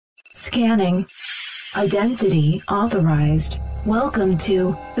Scanning. Identity authorized. Welcome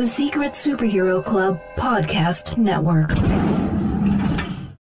to the Secret Superhero Club Podcast Network.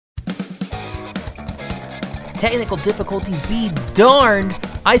 Technical difficulties be darned,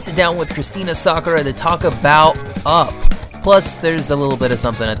 I sit down with Christina Sakura to talk about Up. Plus, there's a little bit of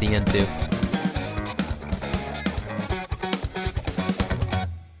something at the end, too.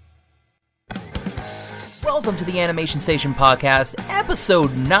 Welcome to the Animation Station Podcast,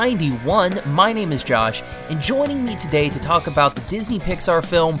 episode 91. My name is Josh, and joining me today to talk about the Disney Pixar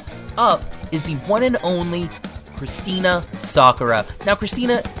film Up is the one and only Christina Sakura. Now,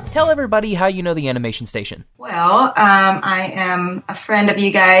 Christina, tell everybody how you know the Animation Station. Well, I am a friend of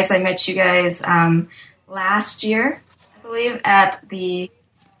you guys. I met you guys last year, I believe, at the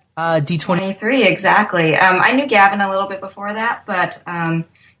D23. Exactly. I knew Gavin a little bit before that, but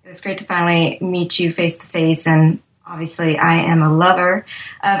it was great to finally meet you face to face. And obviously, I am a lover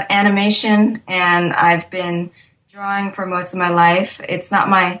of animation, and I've been drawing for most of my life. It's not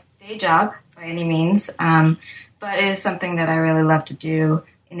my day job by any means, but it is something that I really love to do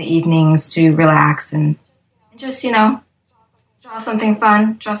in the evenings to relax and just, draw something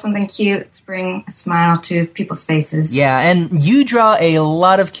fun, draw something cute, to bring a smile to people's faces. Yeah, and you draw a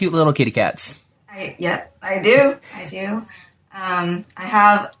lot of cute little kitty cats. I do. I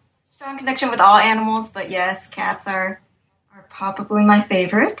have a strong connection with all animals, but yes, cats are probably my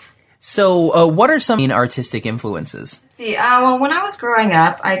favorite. So, what are some artistic influences? Let's see, well, when I was growing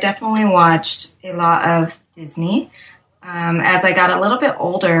up, I definitely watched a lot of Disney. As I got a little bit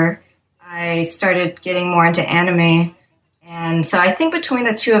older, I started getting more into anime. And so I think between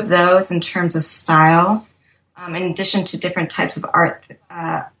the two of those in terms of style, in addition to different types of art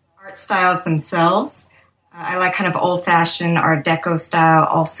styles themselves, I like kind of old-fashioned Art Deco style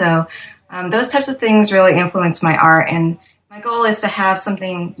also. Those types of things really influence my art, and my goal is to have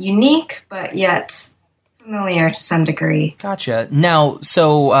something unique, but yet familiar to some degree. Gotcha. Now,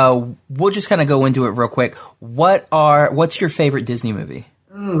 so we'll just kind of go into it real quick. What's your favorite Disney movie?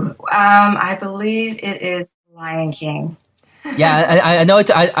 Ooh, I believe it is Lion King. Yeah, I know.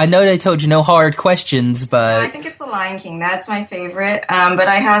 I know they told you no hard questions, but I think it's The Lion King. That's my favorite. But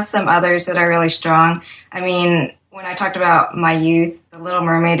I have some others that are really strong. I mean, when I talked about my youth, The Little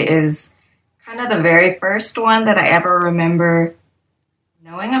Mermaid is kind of the very first one that I ever remember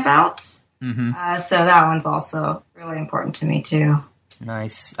knowing about. Mm-hmm. So that one's also really important to me too.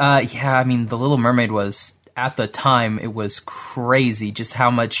 Nice. Yeah, I mean, The Little Mermaid was, at the time, it was crazy just how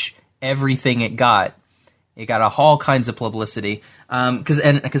much everything it got. It got all kinds of publicity.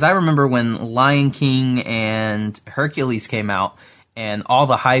 Because I remember when Lion King and Hercules came out, and all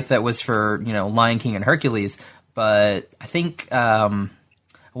the hype that was for, Lion King and Hercules. But I think, I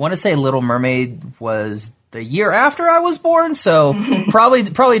want to say Little Mermaid was the year after I was born, so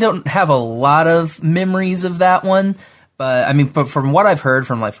probably don't have a lot of memories of that one. But I mean, but from what I've heard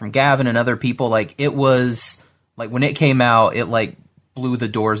from Gavin and other people, it was when it came out, it blew the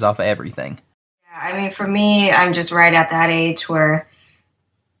doors off of everything. I mean, for me, I'm just right at that age where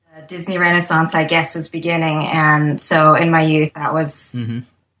the Disney Renaissance, I guess, was beginning. And so in my youth, that was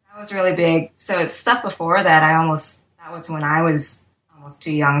really big. So stuff before that, that was when I was almost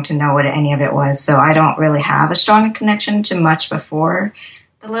too young to know what any of it was. So I don't really have a strong connection to much before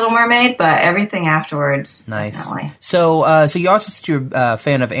The Little Mermaid, but everything afterwards, nice. Definitely. So you also said you're a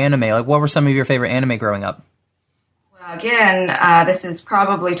fan of anime. What were some of your favorite anime growing up? Again, this is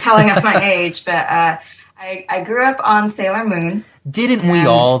probably telling of my age, but I grew up on Sailor Moon. Didn't we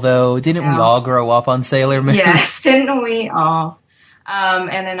all, though? Didn't we all grow up on Sailor Moon? Yes, didn't we all?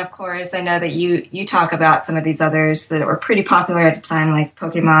 And then, of course, I know that you talk about some of these others that were pretty popular at the time, like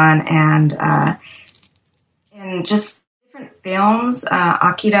Pokemon and just different films,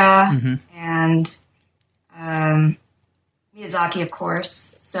 Akira and Miyazaki, of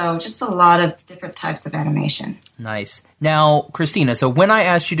course. So just a lot of different types of animation. Nice. Now, Christina, so when I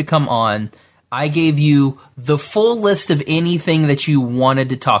asked you to come on, I gave you the full list of anything that you wanted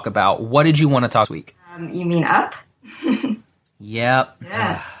to talk about. What did you want to talk this week? You mean Up? Yep.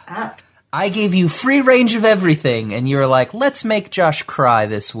 Yes, Up. I gave you free range of everything, and you were like, let's make Josh cry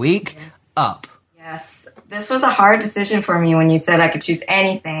this week. Yes. Up. Yes. This was a hard decision for me when you said I could choose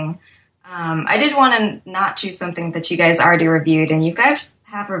anything. I did want to not choose something that you guys already reviewed, and you guys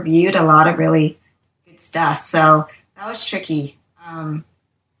have reviewed a lot of really good stuff, so that was tricky. Then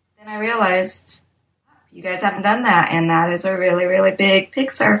I realized you guys haven't done that, and that is a really, really big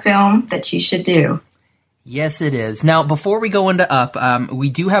Pixar film that you should do. Yes, it is. Now, before we go into Up, we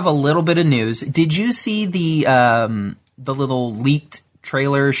do have a little bit of news. Did you see the little leaked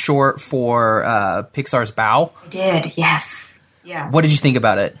trailer short for Pixar's Bao? I did, yes. Yeah. What did you think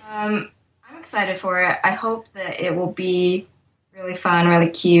about it? I'm excited for it. I hope that it will be really fun, really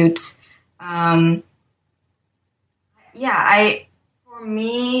cute. For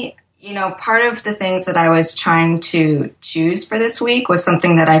me, part of the things that I was trying to choose for this week was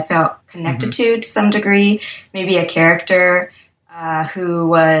something that I felt connected to some degree, maybe a character who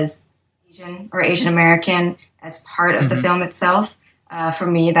was Asian or Asian American as part of the film itself. For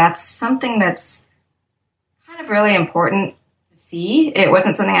me, that's something that's kind of really important to see. It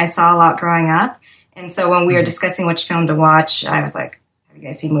wasn't something I saw a lot growing up. And so when we were discussing which film to watch, I was like, have you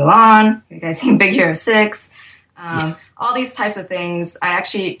guys seen Mulan? Have you guys seen Big Hero 6? All these types of things. I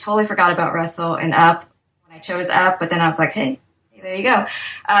actually totally forgot about Russell and Up when I chose Up, but then I was like, hey, there you go.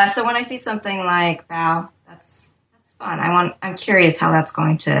 So when I see something like Bao, that's fun. I'm curious how that's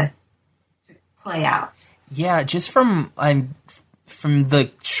going to play out. Yeah, just from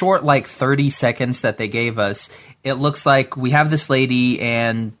the short 30 seconds that they gave us, it looks like we have this lady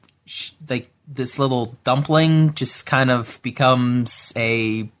and this little dumpling just kind of becomes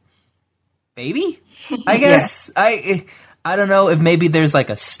a baby, I guess. Yeah. I don't know if maybe there's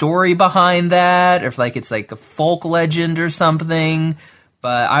a story behind that, or if it's a folk legend or something.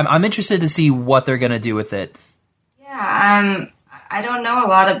 But I'm interested to see what they're gonna do with it. Yeah, I don't know a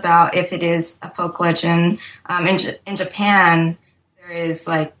lot about if it is a folk legend. In Japan, there is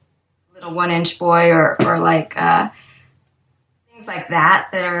little 1-inch boy or things like that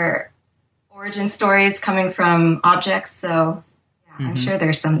are origin stories coming from objects. So yeah, I'm sure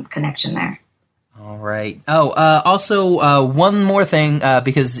there's some connection there. All right. Also, one more thing,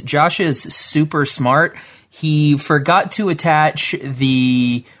 because Josh is super smart. He forgot to attach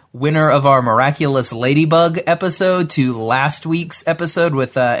the winner of our Miraculous Ladybug episode to last week's episode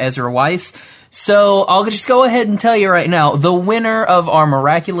with Ezra Weiss. So I'll just go ahead and tell you right now, the winner of our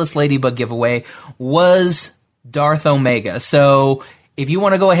Miraculous Ladybug giveaway was Darth Omega. So if you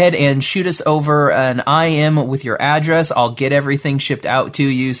want to go ahead and shoot us over an IM with your address, I'll get everything shipped out to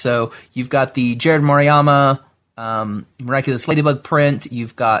you. So you've got the Jared Moriyama Miraculous Ladybug print.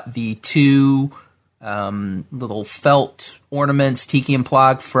 You've got the 2 little felt ornaments, Tiki and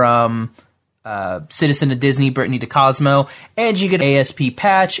Plog from Citizen of Disney, Brittany DeCosmo, and you get an ASP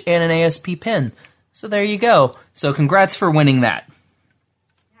patch and an ASP pin. So there you go. So congrats for winning that.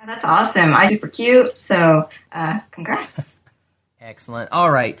 Yeah, that's awesome. I'm super cute. So congrats. Excellent.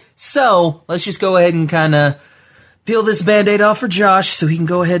 All right. So let's just go ahead and kind of peel this Band-Aid off for Josh so he can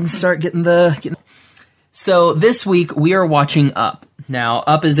go ahead and start getting So this week we are watching Up. Now,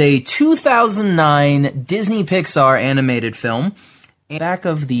 Up is a 2009 Disney Pixar animated film. And the back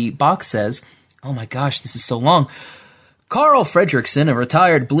of the box says, oh my gosh, this is so long. Carl Fredricksen, a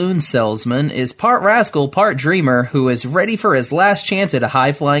retired balloon salesman, is part rascal, part dreamer, who is ready for his last chance at a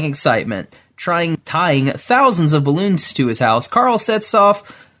high-flying excitement. Tying thousands of balloons to his house, Carl sets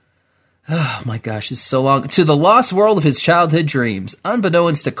off, oh my gosh, this is so long, to the lost world of his childhood dreams.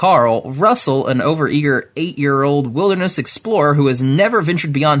 Unbeknownst to Carl, Russell, an overeager 8-year-old wilderness explorer who has never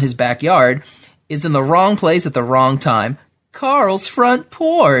ventured beyond his backyard, is in the wrong place at the wrong time. Carl's front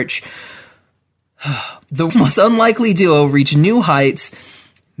porch. The most unlikely duo reach new heights,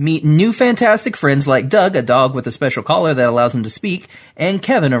 meet new fantastic friends like Doug, a dog with a special collar that allows him to speak, and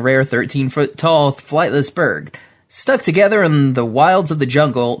Kevin, a rare 13-foot-tall flightless bird. Stuck together in the wilds of the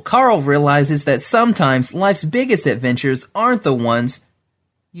jungle, Carl realizes that sometimes life's biggest adventures aren't the ones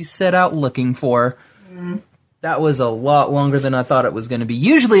you set out looking for. That was a lot longer than I thought it was going to be.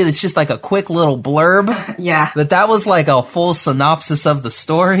 Usually it's just a quick little blurb. Yeah. But that was a full synopsis of the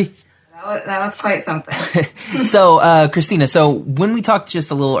story. That was quite something. So, Christina, when we talked just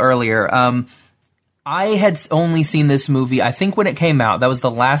a little earlier, I had only seen this movie, I think when it came out. That was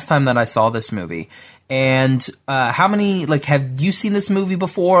the last time that I saw this movie. And how many, have you seen this movie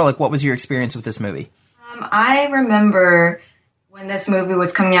before? What was your experience with this movie? I remember when this movie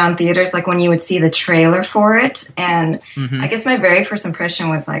was coming out in theaters, when you would see the trailer for it. And I guess my very first impression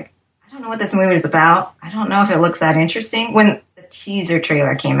was I don't know what this movie is about. I don't know if it looks that interesting. When the teaser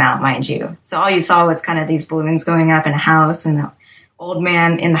trailer came out, mind you. So all you saw was kind of these balloons going up in a house and the old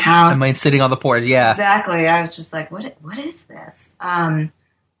man in the house. I mean, sitting on the porch, yeah. Exactly. I was just like, what is this?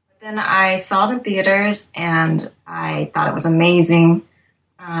 Then I saw it in theaters, and I thought it was amazing.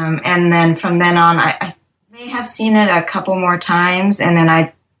 And then from then on, I may have seen it a couple more times, and then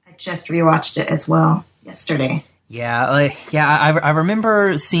I just rewatched it as well yesterday. Yeah, I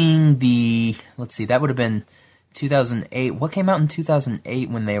remember seeing let's see, that would have been 2008. What came out in 2008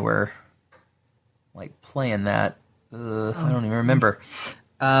 when they were, playing that? I don't even remember.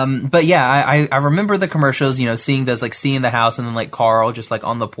 But yeah, I remember the commercials, seeing those, seeing the house and then Carl just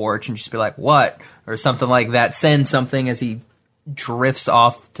on the porch and just be like, what? Or something like that. Send something as he drifts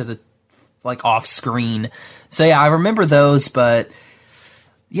off to the off screen. So yeah, I remember those, but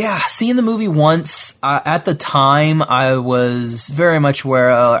yeah, seeing the movie once, at the time, I was very much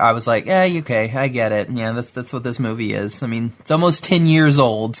where I was like, yeah, okay, I get it. Yeah, that's what this movie is. I mean, it's almost 10 years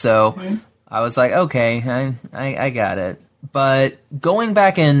old, so I was like, okay, I got it. But going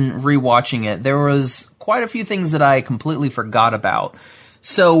back and rewatching it, there was quite a few things that I completely forgot about.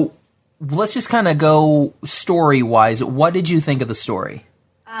 So let's just kind of go story-wise. What did you think of the story?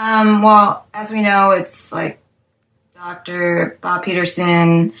 Well, as we know, it's like Dr. Bob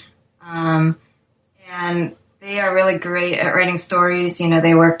Peterson, and they are really great at writing stories. You know,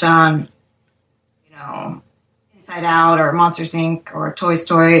 they worked on, Inside Out or Monsters, Inc. or Toy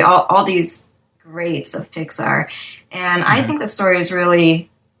Story, all these greats of Pixar. And I think the story is really,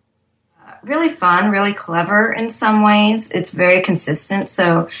 really fun, really clever in some ways. It's very consistent.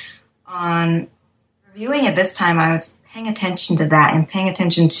 So on reviewing it this time, I was paying attention to that and paying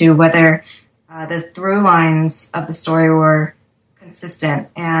attention to whether the through lines of the story were consistent.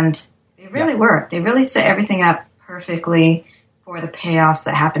 And they really were. They really set everything up perfectly for the payoffs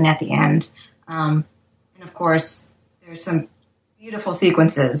that happen at the end. And of course, there's some beautiful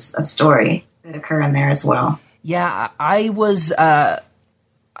sequences of story that occur in there as well. Yeah, I was a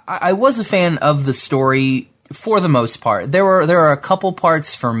fan of the story for the most part. There are a couple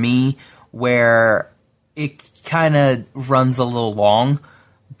parts for me where it kind of runs a little long,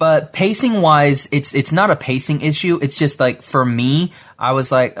 but pacing wise, it's not a pacing issue. It's just like, for me, I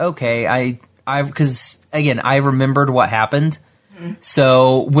was like, okay, because again, I remembered what happened. Mm-hmm.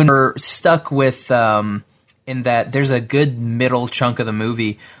 So when we're stuck with, in that there's a good middle chunk of the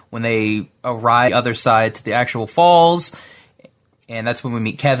movie when they arrive the other side to the actual falls, and that's when we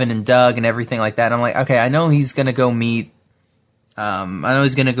meet Kevin and Doug and everything like that. And I'm like, okay, I know he's gonna go meet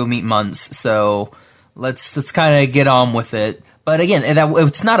Muntz, so let's kind of get on with it. But again,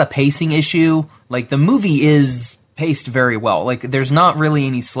 it's not a pacing issue. Like, the movie is paced very well. Like, there's not really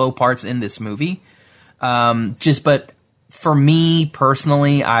any slow parts in this movie. But for me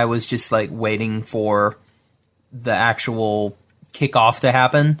personally, I was just like waiting for the actual kickoff to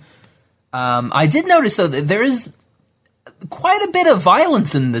happen. I did notice though that there is quite a bit of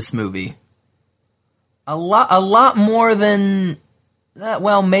violence in this movie. A lot more than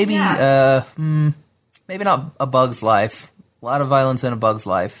well, maybe maybe not A Bug's Life. A lot of violence in A Bug's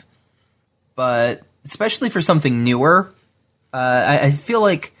Life, but especially for something newer, I feel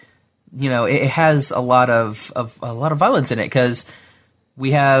like it has a lot of violence in it, because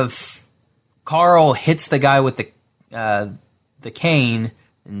we have Carl hits the guy with the cane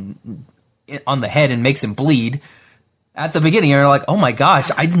on the head and makes him bleed. At the beginning, you're like, oh my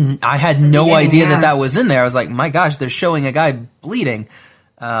gosh, I had no idea that was in there. I was like, my gosh, they're showing a guy bleeding.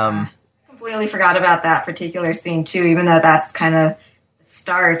 Completely forgot about that particular scene too, even though that's kind of the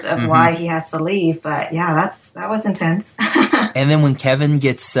start of why he has to leave. But yeah, that was intense. And then when Kevin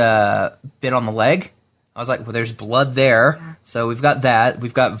gets bit on the leg, I was like, well, there's blood there. Yeah. So we've got that.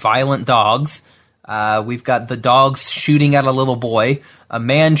 We've got violent dogs. We've got the dogs shooting at a little boy, a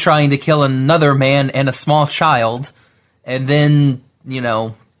man trying to kill another man and a small child. And then,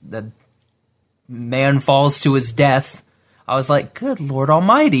 the man falls to his death. I was like, good Lord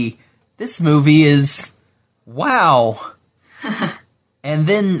Almighty, this movie is wow. And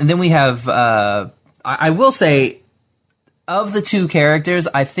then we have, I will say, of the two characters,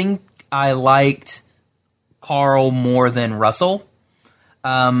 I think I liked Carl more than Russell.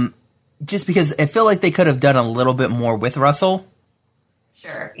 Just because I feel like they could have done a little bit more with Russell.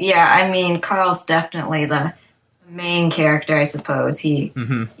 Sure. Yeah, I mean, Carl's definitely the main character, I suppose. He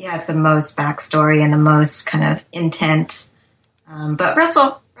has the most backstory and the most kind of intent. But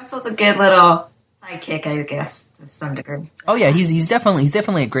Russell's a good little sidekick, I guess, to some degree. Oh yeah, he's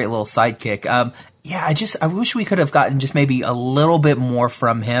definitely a great little sidekick. I wish we could have gotten just maybe a little bit more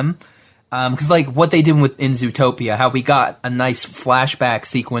from him. Because like what they did in Zootopia, how we got a nice flashback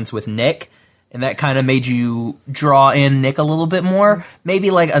sequence with Nick, and that kind of made you draw in Nick a little bit more.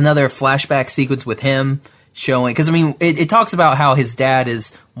 Maybe like another flashback sequence with him showing, because I mean, it talks about how his dad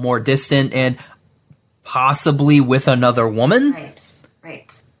is more distant and possibly with another woman.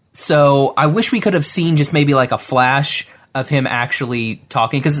 Right. So I wish we could have seen just maybe like a flash of him actually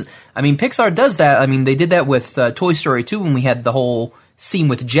talking, because I mean, Pixar does that. I mean, they did that with Toy Story 2 when we had the whole scene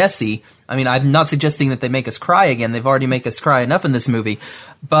with Jessie. I mean, I'm not suggesting that they make us cry again. They've already made us cry enough in this movie.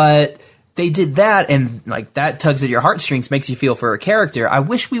 But they did that, and like that tugs at your heartstrings, makes you feel for a character. I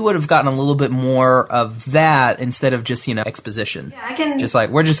wish we would have gotten a little bit more of that instead of just, exposition. Yeah, I can just like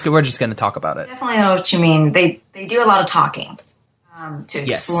we're just going to talk about it. Definitely know what you mean. They do a lot of talking to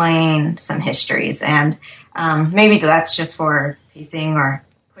explain some histories, and maybe that's just for pacing or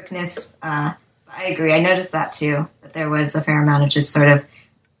quickness. I agree. I noticed that too, that there was a fair amount of just sort of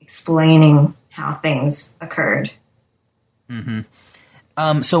explaining how things occurred.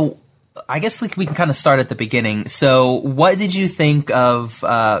 Mm-hmm. So I guess we can kind of start at the beginning. So what did you think of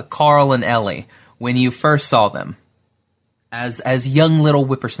Carl and Ellie when you first saw them as young little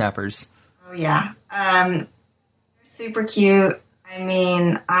whippersnappers? Oh, yeah. They're super cute. I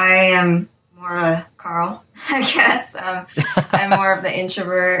mean, I am more of a Carl, I guess. I'm more of the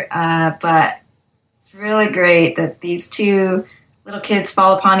introvert, but it's really great that these two little kids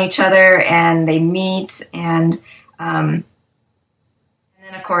fall upon each other and they meet, and then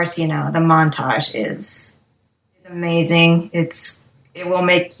of course, the montage is amazing. It will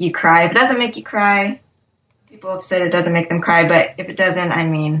make you cry. If it doesn't make you cry, people have said it doesn't make them cry, but if it doesn't, I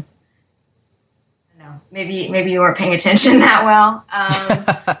mean, I don't know, maybe you weren't paying attention that well.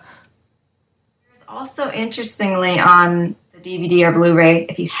 There's also, interestingly, on the DVD or Blu-ray,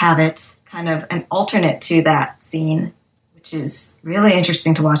 if you have it, kind of an alternate to that scene, which is really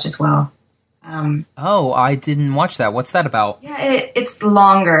interesting to watch as well. I didn't watch that. What's that about? Yeah, it's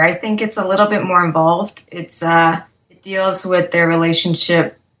longer. I think it's a little bit more involved. It deals with their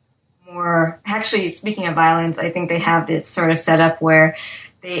relationship more. Actually, speaking of violence, I think they have this sort of setup where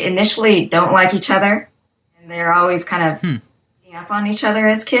they initially don't like each other, and they're always kind of beating up on each other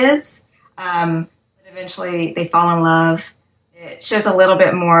as kids. But eventually, they fall in love. It shows a little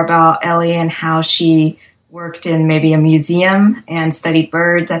bit more about Ellie and how she worked in maybe a museum and studied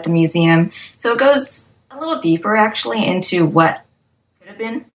birds at the museum. So it goes a little deeper, actually, into what could have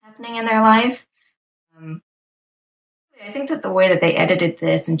been happening in their life. I think that the way that they edited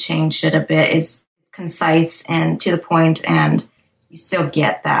this and changed it a bit is concise and to the point, and you still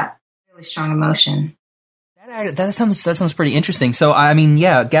get that really strong emotion. That sounds pretty interesting. So, I mean,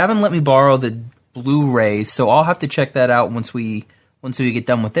 yeah, Gavin let me borrow the Blu-ray, so I'll have to check that out once we get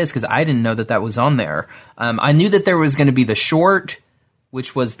done with this, because I didn't know that was on there. I knew that there was going to be the short,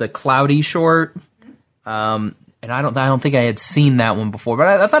 which was the cloudy short, and I don't think I had seen that one before, but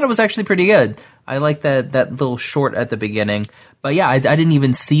I thought it was actually pretty good. I like that little short at the beginning, but yeah, I didn't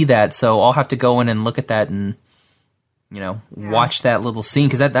even see that, so I'll have to go in and look at that and watch that little scene,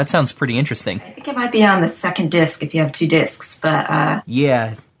 because that sounds pretty interesting. I think it might be on the second disc if you have 2 discs, but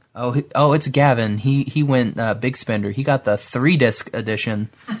yeah. Oh, it's Gavin. He went big spender. He got the 3-disc edition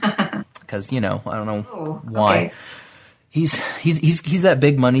because I don't know why. Okay. He's that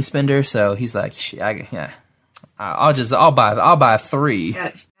big money spender. So he's like, I'll buy 3.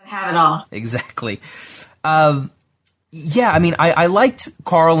 Gotta have it all. Exactly. Yeah. I mean, I liked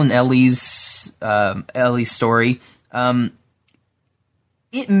Carl and Ellie's story.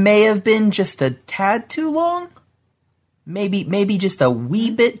 It may have been just a tad too long. Maybe just a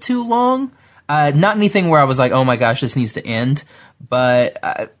wee bit too long. Not anything where I was like, oh my gosh, this needs to end.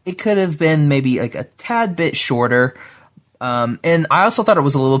 But it could have been maybe like a tad bit shorter. And I also thought it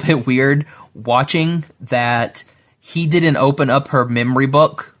was a little bit weird watching that he didn't open up her memory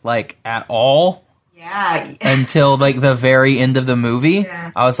book like at all. Yeah. Until like the very end of the movie.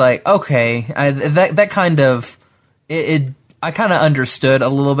 Yeah. I was like, okay, that kind of I kind of understood a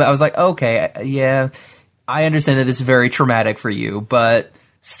little bit. I was like, okay, yeah. I understand that it's very traumatic for you, but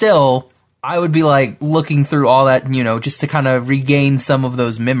still, I would be like looking through all that, just to kind of regain some of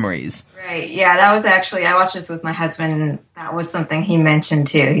those memories. Right. Yeah, that was actually, I watched this with my husband, and that was something he mentioned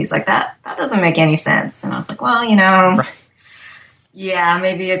too. He's like, that doesn't make any sense. And I was like, well, right. Yeah,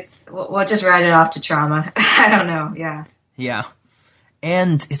 maybe we'll just write it off to trauma. I don't know. Yeah. Yeah.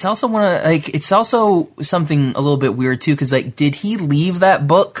 And it's also it's also something a little bit weird too, because did he leave that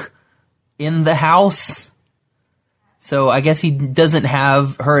book in the house? So I guess he doesn't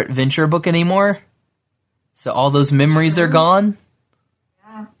have her adventure book anymore. So all those memories are gone.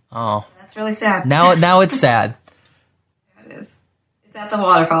 Yeah. Oh, that's really sad. Now it's sad. It is. It's at the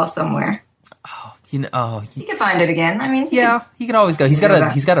waterfall somewhere. Oh, he can find it again. I mean, he can always go. He's got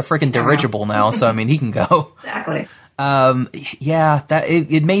a freaking dirigible now, so I mean, he can go. Exactly. Yeah, that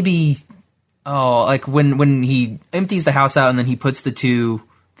it may be. Oh, like when he empties the house out and then he puts the two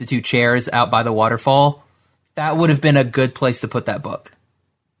chairs out by the waterfall. That would have been a good place to put that book.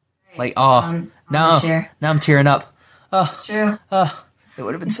 Right. Like, now I'm tearing up. Oh, true. It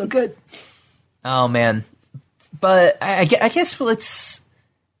would have been so good. Oh man, but I guess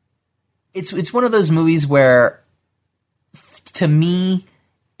it's one of those movies where, to me,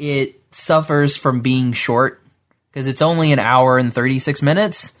 it suffers from being short because it's only an hour and 36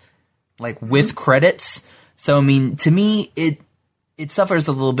 minutes, like with credits. So I mean, to me, it suffers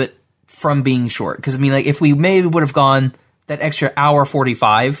a little bit from being short, because I mean, like, if we maybe would have gone that extra hour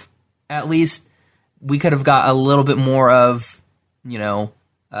 45 at least, we could have got a little bit more of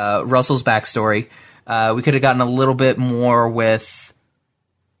Russell's backstory. We could have gotten a little bit more with,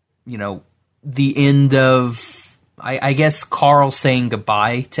 the end of, I guess, Carl saying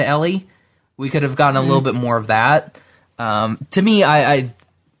goodbye to Ellie. We could have gotten a little bit more of that. To me, I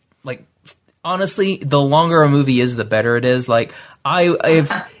like, honestly, the longer a movie is, the better it is. Like,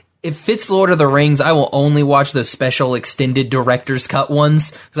 if it's Lord of the Rings, I will only watch those special extended director's cut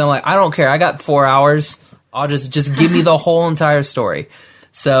ones. Because I'm like, I don't care. I got 4 hours. I'll just give me the whole entire story.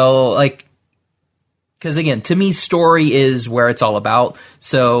 So, like, because again, to me, story is where it's all about.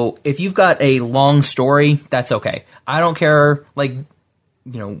 So if you've got a long story, that's okay. I don't care, like,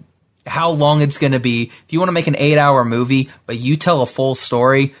 how long it's going to be. If you want to make an 8-hour movie, but you tell a full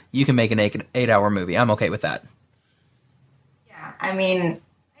story, you can make an 8-hour movie. I'm okay with that. Yeah, I mean,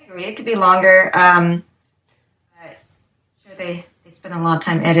 I agree. It could be longer. But sure, they spend a lot of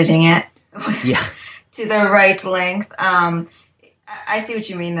time editing it. Yeah. To the right length. I see what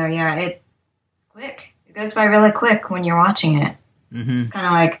you mean, though. Yeah, it's quick. It goes by really quick when you're watching it. Mm-hmm. It's kind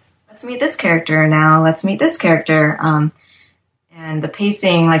of like, let's meet this character now. Let's meet this character. And the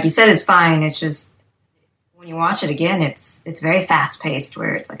pacing, like you said, is fine. It's just when you watch it again, it's very fast paced.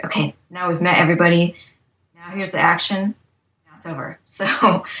 Where it's like, okay, now we've met everybody. Now here's the action. Now it's over.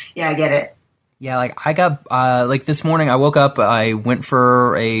 So yeah, I get it. Yeah, like I got like this morning, I woke up. I went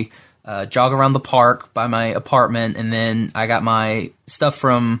for a jog around the park by my apartment, and then I got my stuff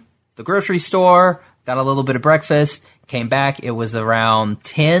from the grocery store, got a little bit of breakfast, came back. It was around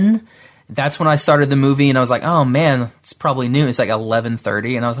 10. That's when I started the movie, and I was like, oh man, it's probably noon. It's like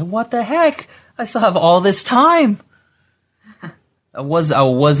 11:30, and I was like, what the heck? I still have all this time. I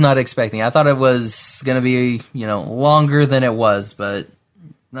was not expecting. I thought it was going to be, longer than it was, but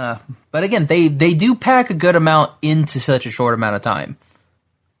again, they do pack a good amount into such a short amount of time.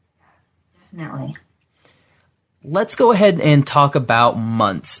 Definitely. Let's go ahead and talk about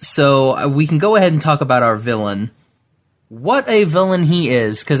Muntz. So we can go ahead and talk about our villain. What a villain he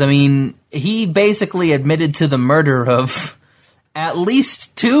is, because, I mean, he basically admitted to the murder of at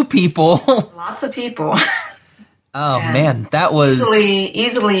least 2 people. Lots of people. Oh, and man, that was...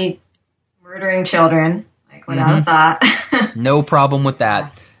 Easily murdering children, like, without a thought. No problem with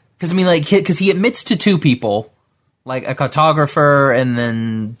that. Because, I mean, like, because he admits to 2 people, like a cartographer and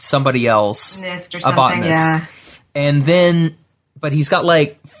then somebody else. Botanist or something, a botanist. Yeah. And then... But he's got,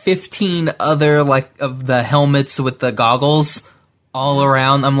 like, 15 other, like, of the helmets with the goggles all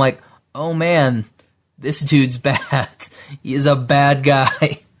around. I'm like, oh, man, this dude's bad. He is a bad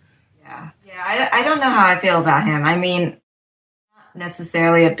guy. Yeah, I don't know how I feel about him. I mean, not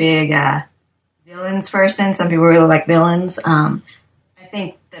necessarily a big villains person. Some people really like villains. I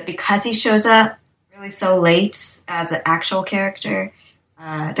think that because he shows up really so late as an actual character,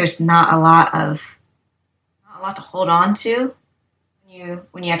 there's not a lot to hold on to.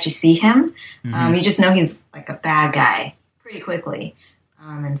 When you actually see him, you just know he's like a bad guy pretty quickly,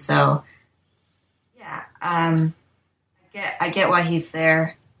 and so yeah, I get why he's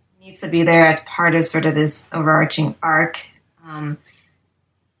there. He needs to be there as part of sort of this overarching arc.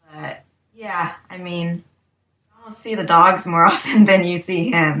 But yeah, I mean, you almost see the dogs more often than you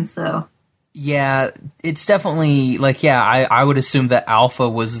see him. So yeah, it's definitely like I would assume that Alpha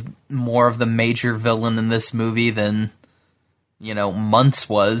was more of the major villain in this movie than Muntz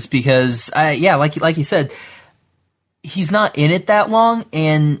was, because like you said, he's not in it that long,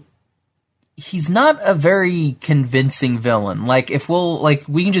 and he's not a very convincing villain. Like, if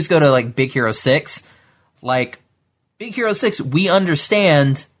we can just go to like Big Hero 6. Like, Big Hero 6, we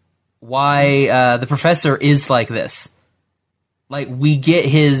understand why the professor is like this. Like, we get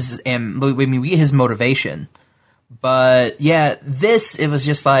his motivation. But yeah, it was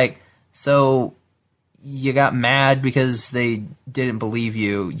just like, so you got mad because they didn't believe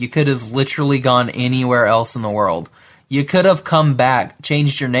you. You could have literally gone anywhere else in the world. You could have come back,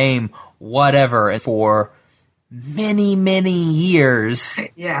 changed your name, whatever, for many, many years.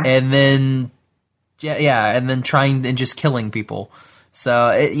 Yeah. And then, and then trying and just killing people.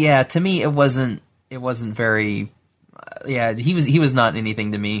 So, to me, it wasn't very, he was not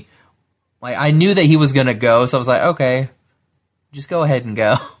anything to me. Like, I knew that he was going to go, so I was like, okay, just go ahead and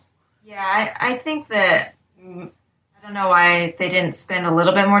go. Yeah, I think that, I don't know why they didn't spend a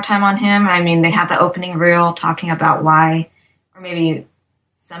little bit more time on him. I mean, they had the opening reel talking about why, or maybe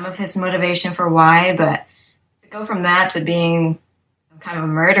some of his motivation for why, but to go from that to being some kind of a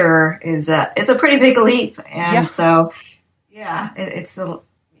murderer it's a pretty big leap. And so,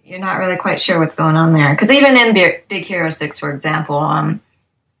 you're not really quite sure what's going on there. Because even in Big Hero 6, for example,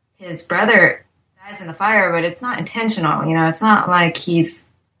 his brother dies in the fire, but it's not intentional. It's not like he's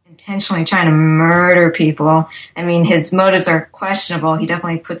intentionally trying to murder people. I mean, his motives are questionable. He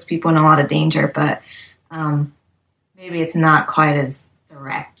definitely puts people in a lot of danger, but maybe it's not quite as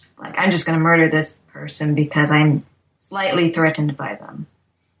direct. Like, I'm just going to murder this person because I'm slightly threatened by them.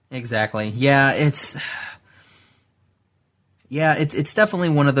 Exactly. Yeah, it's definitely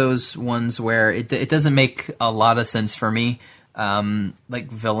one of those ones where it doesn't make a lot of sense for me, like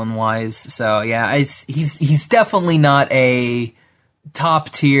villain wise. So yeah, he's definitely not a top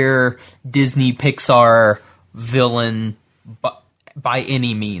tier Disney Pixar villain by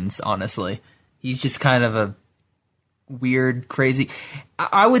any means. Honestly, he's just kind of a weird, crazy.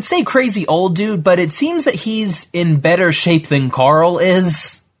 I would say crazy old dude, but it seems that he's in better shape than Carl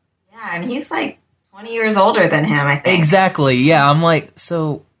is. Yeah, and he's like 20 years older than him, I think. Exactly, yeah. I'm like,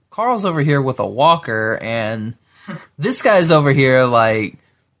 so Carl's over here with a walker, and this guy's over here, like,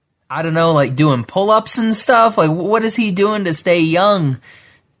 I don't know, like doing pull-ups and stuff. Like, what is he doing to stay young?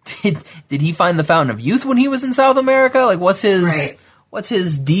 Did he find the Fountain of Youth when he was in South America? Like, what's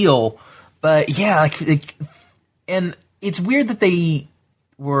his deal? But yeah, like, and it's weird that they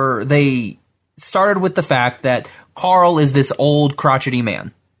started with the fact that Carl is this old crotchety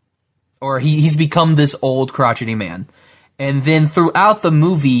man. Or he's become this old crotchety man. And then throughout the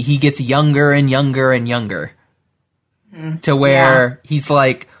movie, he gets younger and younger and younger. To where he's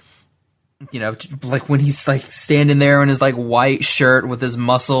like, you know, like when he's like standing there in his like white shirt with his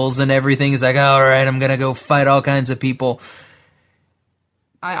muscles and everything, he's like, all right, I'm going to go fight all kinds of people.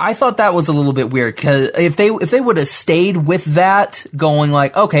 I thought that was a little bit weird, because if they would have stayed with that, going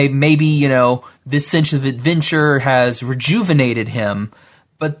like, okay, maybe, you know, this sense of adventure has rejuvenated him.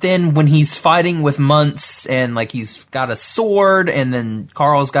 But then when he's fighting with Muntz and like he's got a sword and then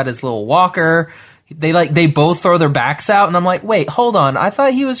Carl's got his little walker, they both throw their backs out, and I'm like, wait, hold on, I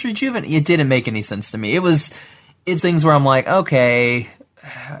thought he was rejuvenated. It didn't make any sense to me. It's things where I'm like, okay,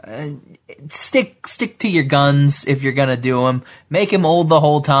 stick to your guns if you're gonna do him. Make him old the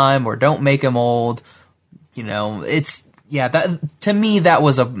whole time, or don't make him old. You know, that to me that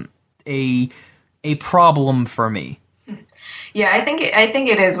was a problem for me. Yeah, I think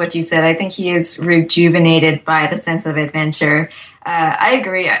it is what you said. I think he is rejuvenated by the sense of adventure. I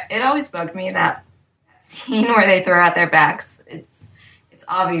agree. It always bugged me, that scene where they throw out their backs. It's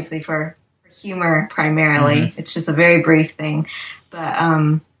obviously for humor primarily. Mm-hmm. It's just a very brief thing. But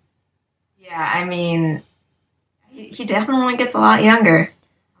yeah, I mean, he definitely gets a lot younger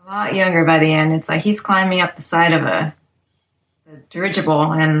by the end. It's like he's climbing up the side of the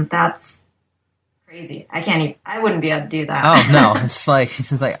dirigible, and that's crazy. I wouldn't be able to do that. Oh no, it's like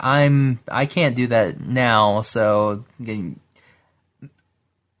I can't do that now. So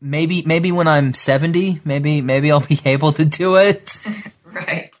maybe when I'm 70, maybe I'll be able to do it.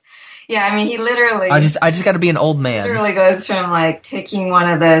 Right. Yeah, I mean, he literally. I just got to be an old man. Literally goes from like taking one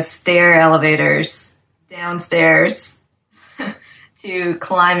of the stair elevators downstairs to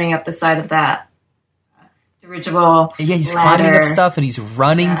climbing up the side of that dirigible. Yeah, he's ladder. Climbing up stuff, and he's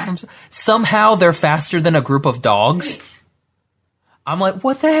running from. Somehow they're faster than a group of dogs. Right. I'm like,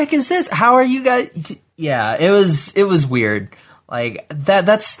 what the heck is this? How are you guys? Yeah, it was weird. Like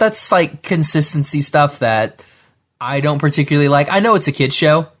that's like consistency stuff that I don't particularly like. I know it's a kid's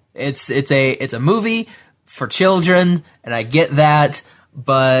show. It's a movie for children, and I get that,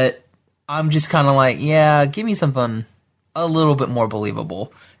 but I'm just kind of like, yeah, give me something a little bit more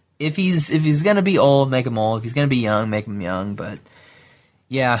believable. If he's gonna be old, make him old. If he's gonna be young, make him young. But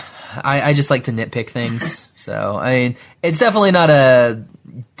yeah, I just like to nitpick things. So I mean, it's definitely not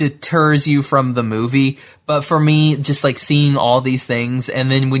deters you from the movie, but for me, just like seeing all these things, and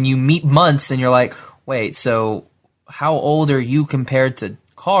then when you meet Muntz and you're like, wait, so how old are you compared to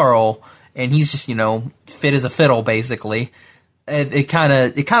Carl? And he's just, you know, fit as a fiddle, basically. It kind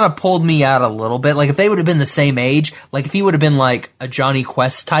of pulled me out a little bit. Like if they would have been the same age, like if he would have been like a Johnny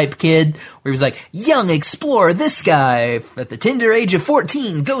Quest type kid, where he was like, young explorer, this guy at the tender age of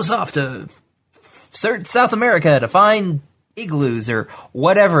 14 goes off to South America to find igloos or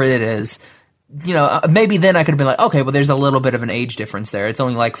whatever it is. You know, maybe then I could have been like, okay, well, there's a little bit of an age difference there. It's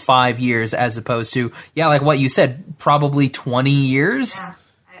only like 5 years as opposed to, yeah, like what you said, probably 20 years. Yeah,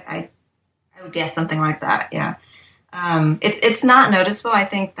 I would guess something like that. Yeah. It's not noticeable. I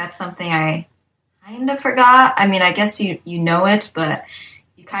think that's something I kind of forgot. I mean, I guess you know it, but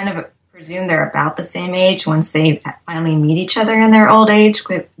you kind of presume they're about the same age once they finally meet each other in their old age,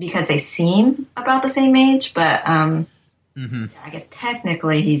 because they seem about the same age. But mm-hmm. I guess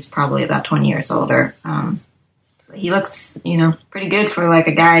technically he's probably about 20 years older. But he looks, you know, pretty good for like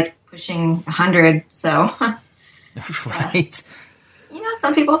a guy pushing 100. So, right. You know,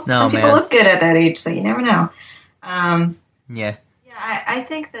 some people look good at that age, so you never know. Yeah. Yeah, I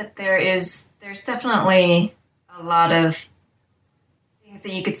think that there's definitely a lot of things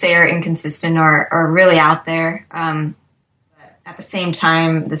that you could say are inconsistent or really out there. But at the same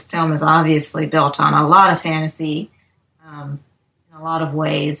time, this film is obviously built on a lot of fantasy in a lot of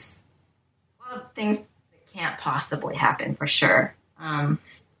ways. A lot of things that can't possibly happen for sure. And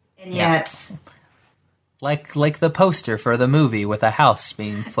yet... Like the poster for the movie with a house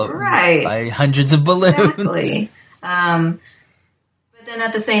being floated right. by hundreds of balloons. Exactly. But then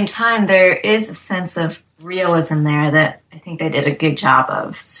at the same time, there is a sense of realism there that I think they did a good job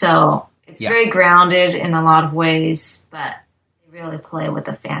of. So it's very grounded in a lot of ways, but they really play with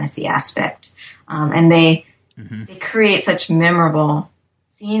the fantasy aspect. And they create such memorable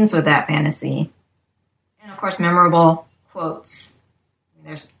scenes with that fantasy. And of course, memorable quotes. I mean,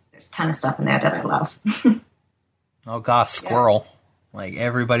 there's a ton of stuff in there that I love. Oh gosh, squirrel. Yeah. Like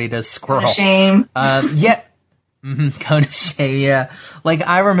everybody does squirrel. Cone of Shame. Cone of Shame, yeah. Like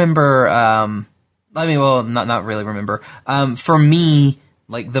I remember, not really remember. For me,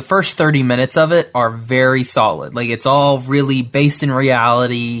 like the first 30 minutes of it are very solid. Like it's all really based in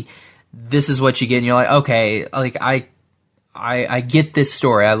reality. This is what you get and you're like, okay, like I get this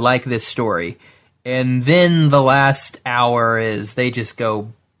story. I like this story. And then the last hour is they just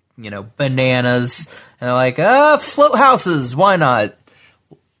go, bananas. And they're like, float houses, why not?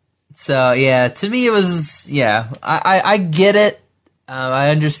 So, yeah, to me it was, I get it. I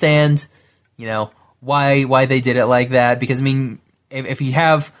understand, why they did it like that. Because, I mean, if you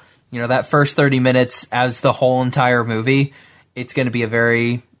have, that first 30 minutes as the whole entire movie, it's going to be a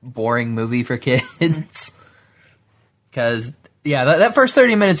very boring movie for kids. Because, that first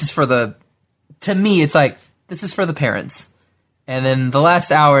 30 minutes is to me, it's like, this is for the parents. And then the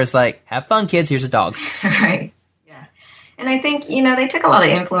last hour is like, have fun, kids, here's a dog. Right. Yeah. And I think, they took a lot of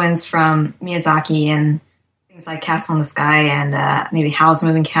influence from Miyazaki and things like Castle in the Sky and maybe Howl's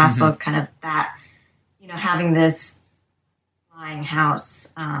Moving Castle, kind of that, having this flying house.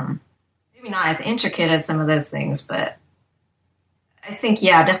 Maybe not as intricate as some of those things, but I think,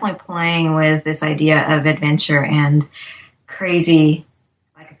 definitely playing with this idea of adventure and crazy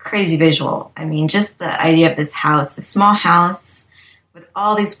visual. I mean, just the idea of this house, a small house with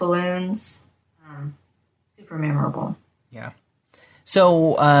all these balloons, super memorable. Yeah.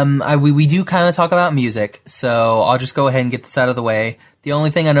 So we do kind of talk about music, so I'll just go ahead and get this out of the way. The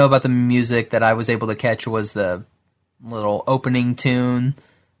only thing I know about the music that I was able to catch was the little opening tune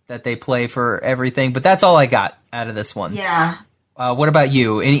that they play for everything, but that's all I got out of this one. Yeah. What about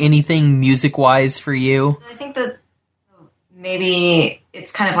you? Anything music-wise for you? I think that maybe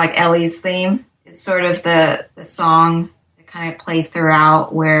it's kind of like Ellie's theme. It's sort of the song that kind of plays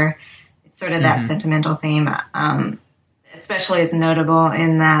throughout where it's sort of that sentimental theme, especially is notable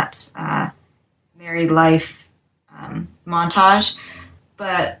in that married life montage.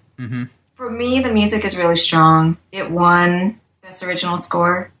 But for me, the music is really strong. It won Best Original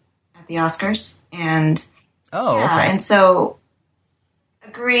Score at the Oscars. And and so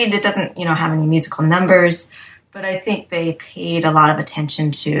agreed it doesn't, have any musical numbers, but I think they paid a lot of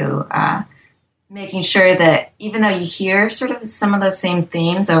attention to making sure that even though you hear sort of some of those same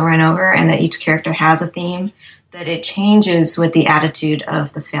themes over and over and that each character has a theme, that it changes with the attitude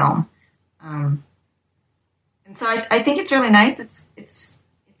of the film. And so I think it's really nice. It's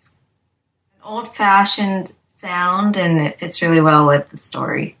an old-fashioned sound, and it fits really well with the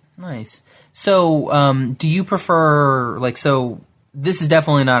story. Nice. So do you prefer, this is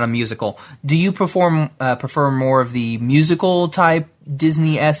definitely not a musical. Do you prefer more of the musical type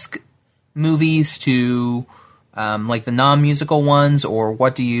Disney-esque movies to the non-musical ones, or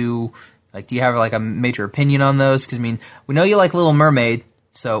what do you do you have a major opinion on those? Because we know you like Little Mermaid,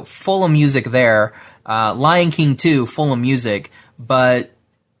 so full of music there. Lion King 2, full of music, but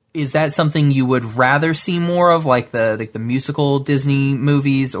is that something you would rather see more of, the musical Disney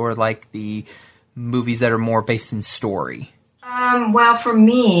movies, or the movies that are more based in story? Well, for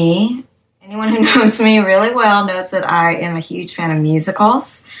me, anyone who knows me really well knows that I am a huge fan of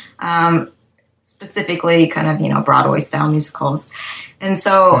musicals, specifically kind of, Broadway-style musicals. And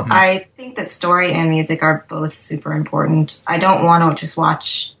so I think that story and music are both super important. I don't want to just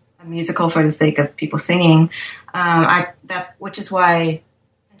watch a musical for the sake of people singing, which is why I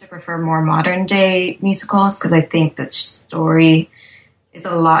tend to prefer more modern-day musicals, because I think that story is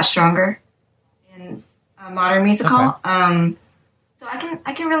a lot stronger in a modern musical. Okay. So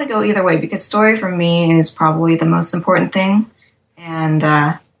I can really go either way, because story for me is probably the most important thing. And,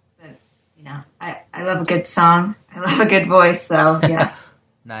 I love a good song. I love a good voice. So yeah.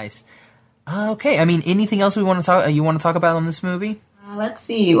 Nice. Okay. Anything else you want to talk about on this movie? Let's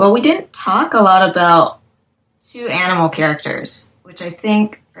see. Well, we didn't talk a lot about two animal characters, which I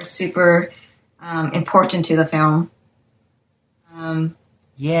think are super important to the film.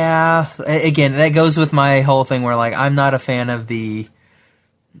 Yeah, again, that goes with my whole thing where, like, I'm not a fan of the,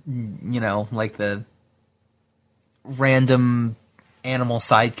 like the random animal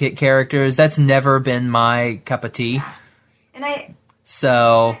sidekick characters. That's never been my cup of tea. Yeah.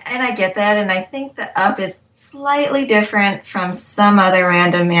 And I get that, and I think the Up is slightly different from some other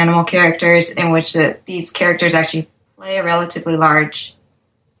random animal characters in which these characters actually play a relatively large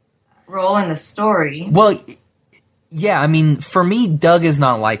role in the story. Well, yeah, I mean, for me, Doug is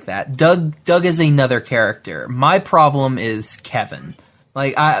not like that. Doug is another character. My problem is Kevin.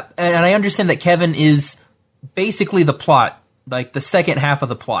 Like, I understand that Kevin is basically the plot, like the second half of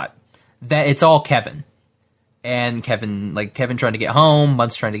the plot. That it's all Kevin. And Kevin trying to get home,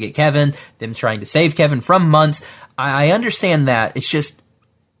 Muntz trying to get Kevin, them trying to save Kevin from Muntz. I understand that. It's just,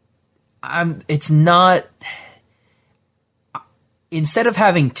 it's not. Instead of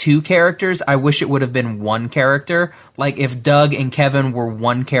having two characters, I wish it would have been one character. Like if Doug and Kevin were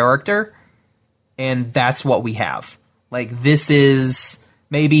one character, and that's what we have. Like this is,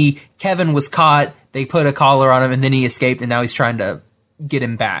 maybe Kevin was caught, they put a collar on him, and then he escaped, and now he's trying to get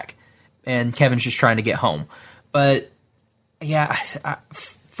him back. And Kevin's just trying to get home. But yeah,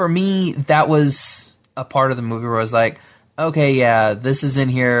 for me, that was a part of the movie where I was like, okay, yeah, this is in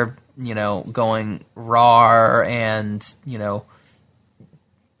here, going raw and,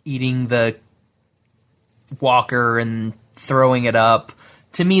 eating the walker and throwing it up.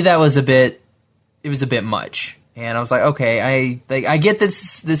 To me, it was a bit much. And I was like, okay, I get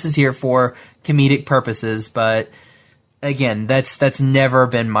this is here for comedic purposes, but again, that's never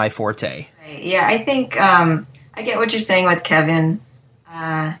been my forte. Yeah, I think I get what you're saying with Kevin.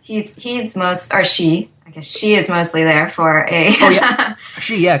 He's most, or she, I guess she is mostly there for a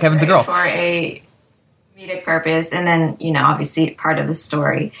Kevin's a girl. For a comedic purpose, and then, obviously part of the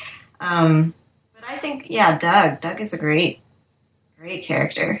story. But I think, Doug is a great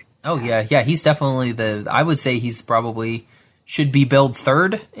character. Oh, yeah, he's definitely I would say he's probably should be billed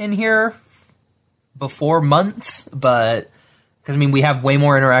third in here before Muntz, but, because, we have way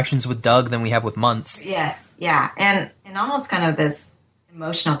more interactions with Doug than we have with Muntz. Yes, yeah, and almost kind of this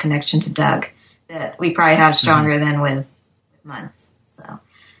emotional connection to Doug that we probably have stronger than with Muntz, so.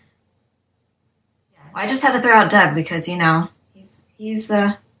 Yeah, I just had to throw out Doug because, he's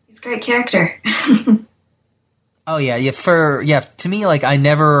a great character. Oh, yeah, to me, like, I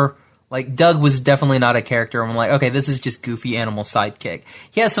never, like, Doug was definitely not a character. I'm like, okay, this is just goofy animal sidekick.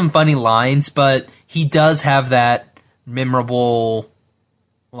 He has some funny lines, but he does have that memorable,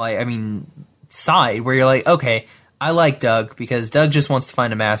 side where you're like, okay, I like Doug because Doug just wants to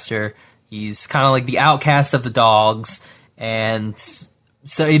find a master. He's kind of like the outcast of the dogs, and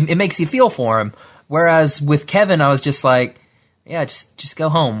so it makes you feel for him. Whereas with Kevin, I was just like, yeah, just go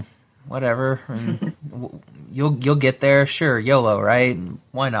home, whatever, and you'll get there, sure, YOLO, right?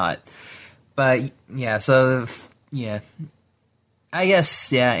 Why not? But yeah, so yeah, I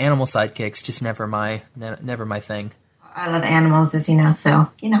guess animal sidekicks just never my thing. I love animals, as you know, so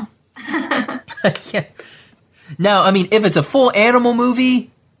Yeah. Now, if it's a full animal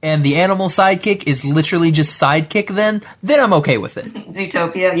movie and the animal sidekick is literally just sidekick, then I'm okay with it.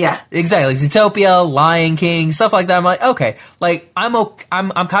 Zootopia, yeah, exactly. Zootopia, Lion King, stuff like that. I'm like, okay, like I'm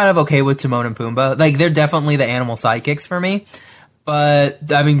kind of okay with Timon and Pumbaa. Like they're definitely the animal sidekicks for me. But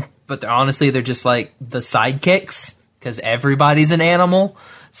honestly, they're just like the sidekicks because everybody's an animal.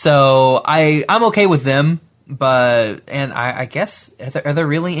 So I'm okay with them. But I guess are there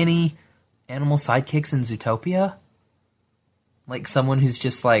really any animal sidekicks in Zootopia? Like someone who's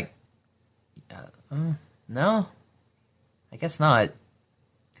just like, no, I guess not.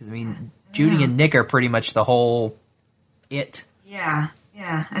 Because Judy and Nick are pretty much the whole it. Yeah.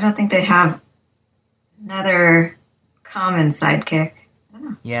 I don't think they have another common sidekick. I don't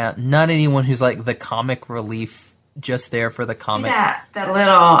know. Yeah, not anyone who's like the comic relief, just there for the comic. Yeah, that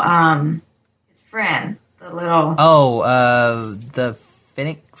little his friend, the little. Oh, the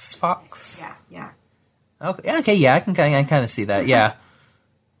Phoenix Fox. Yeah. Okay, yeah, I kind of see that. Yeah,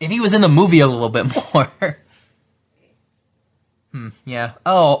 if he was in the movie a little bit more. Yeah.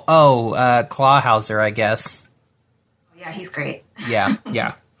 Oh, Clawhauser, I guess. Yeah, he's great. Yeah.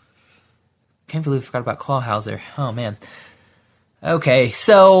 Can't believe I forgot about Clawhauser. Oh man. Okay,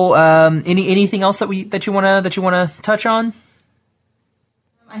 so anything else that you wanna touch on?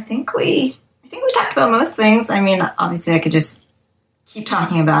 I think we talked about most things. Obviously, I could just keep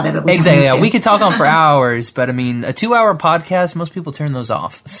talking about it. But exactly. Yeah, we could talk on for hours, but a 2-hour podcast, most people turn those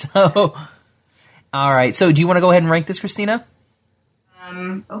off. So, all right. So, do you want to go ahead and rank this, Christina?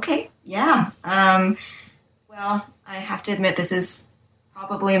 Okay. Yeah. Well, I have to admit this is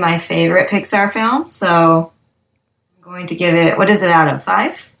probably my favorite Pixar film, so I'm going to give it, what is it, out of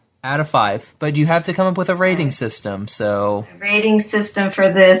 5? Out of 5, but you have to come up with a rating system, so... The rating system for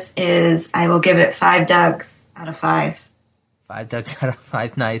this is, I will give it 5 Dougs out of 5. 5 Dougs out of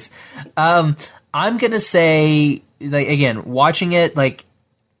 5, nice. I'm gonna say, like, again, watching it, like,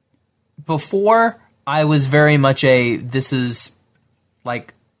 before, I was very much this is,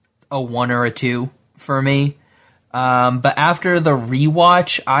 like, a 1 or a 2 for me. But after the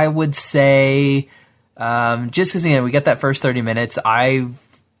rewatch, I would say, just because, again, we get that first 30 minutes, like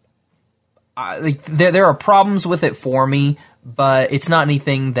there are problems with it for me, but it's not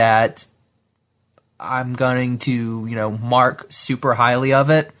anything that I'm going to, mark super highly of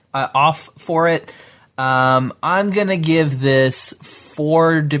it, off for it. I'm going to give this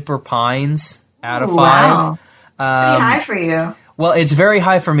 4 Dipper Pines out of 5. Wow. Pretty high for you. Well, it's very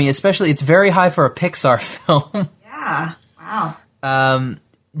high for me, especially it's very high for a Pixar film. Yeah. Wow.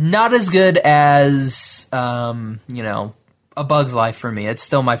 Not as good as, A Bug's Life for me. It's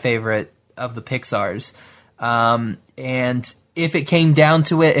still my favorite of the Pixars. And if it came down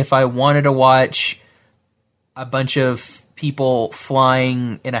to it, if I wanted to watch a bunch of people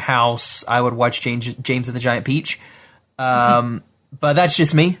flying in a house, I would watch James and the Giant Peach. But that's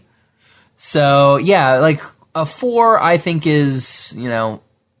just me. So, yeah, like a 4 I think is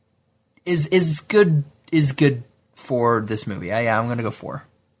good for this movie. Yeah, I'm going to go 4.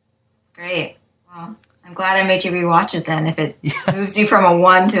 Great. Well, I'm glad I made you rewatch it then. If it moves you from a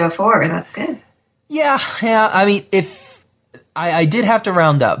 1 to a 4, that's good. Yeah. I mean, if I did have to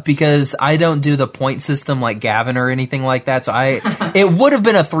round up because I don't do the point system like Gavin or anything like that. So it would have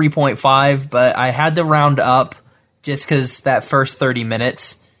been a 3.5, but I had to round up just because that first 30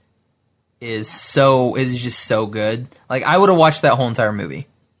 minutes is just so good. Like I would have watched that whole entire movie.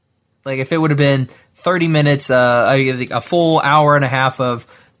 Like if it would have been 30 minutes, a full hour and a half of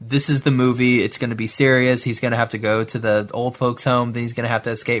this is the movie. It's going to be serious. He's going to have to go to the old folks' home. Then he's going to have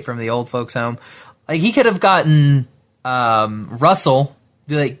to escape from the old folks' home. Like he could have gotten Russell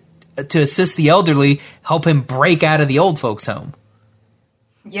to assist the elderly, help him break out of the old folks' home.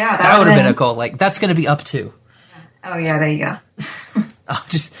 Yeah, that would have been a cool. Like that's going to be up 2. Oh yeah, there you go. I'll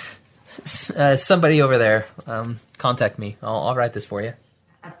just somebody over there contact me. I'll write this for you.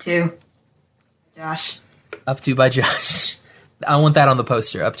 Up 2, Josh. Up 2 by Josh. I want that on the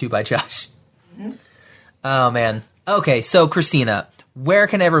poster. Up 2 by Josh. Mm-hmm. Oh, man. Okay, so Christina, where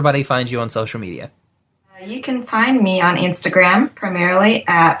can everybody find you on social media? You can find me on Instagram, primarily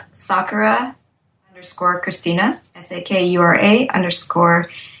at Sakura_Christina,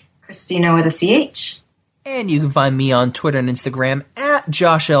 SAKURA_Christina with a CH. And you can find me on Twitter and Instagram at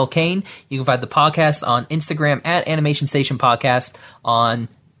Josh L. Kane. You can find the podcast on Instagram at Animation Station Podcast, on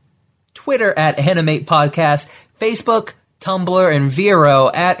Twitter at Animate Podcast, Facebook, Tumblr, and Vero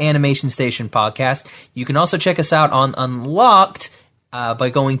at Animation Station Podcast. You can also check us out on Unlocked by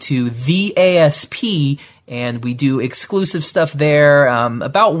going to the ASP, and we do exclusive stuff there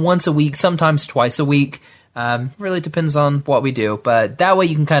about once a week, sometimes twice a week. Really depends on what we do, but that way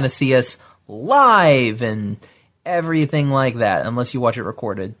you can kind of see us live and everything like that, unless you watch it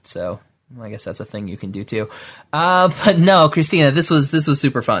recorded. So I guess that's a thing you can do too. But no, Christina, this was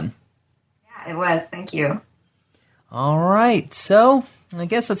super fun. Yeah, it was. Thank you. All right, so I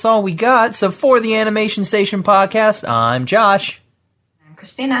guess that's all we got. So for the Animation Station Podcast, I'm Josh. I'm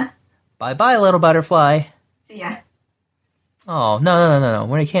Christina. Bye-bye, little butterfly. See ya. Oh, no.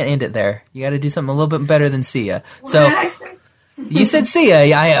 We can't end it there. You got to do something a little bit better than see ya. So you said see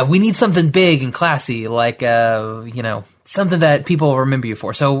ya. We need something big and classy, like, something that people will remember you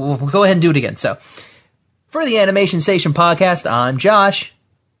for. So we'll go ahead and do it again. So for the Animation Station Podcast, I'm Josh.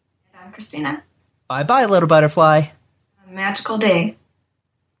 And I'm Christina. Bye-bye, little butterfly. Magical day.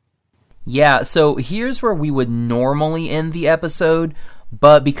 Yeah, so here's where we would normally end the episode,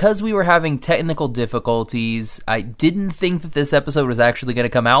 but because we were having technical difficulties, I didn't think that this episode was actually going to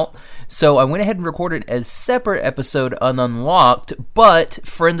come out, so I went ahead and recorded a separate episode on Unlocked, but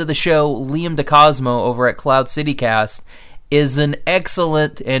friend of the show, Liam DeCosmo over at Cloud City Cast, is an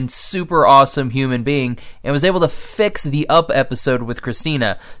excellent and super awesome human being and was able to fix the Up episode with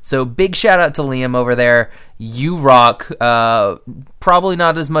Christina. So big shout out to Liam over there. You rock. Probably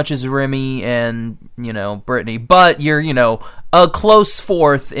not as much as Remy and, Brittany, but you're, a close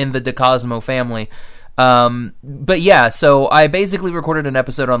fourth in the DeCosmo family. But yeah, so I basically recorded an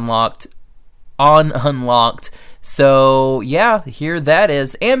episode on Unlocked. So yeah, here that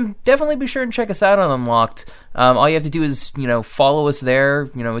is. And definitely be sure and check us out on Unlocked. All you have to do is, follow us there.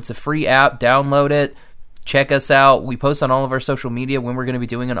 It's a free app. Download it. check us out. We post on all of our social media when we're going to be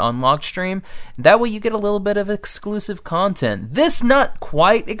doing an Unlocked stream. That way you get a little bit of exclusive content. This not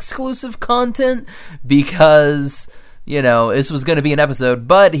quite exclusive content because, this was going to be an episode,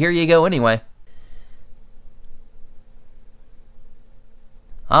 but here you go anyway.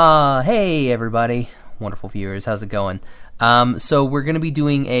 Hey everybody. Wonderful viewers. How's it going? So we're going to be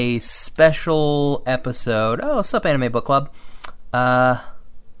doing a special episode. Oh, what's up, Anime Book Club?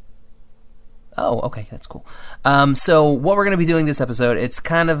 Okay, that's cool. So what we're going to be doing this episode, it's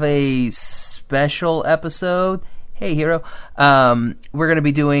kind of a special episode. Hey, Hero. We're going to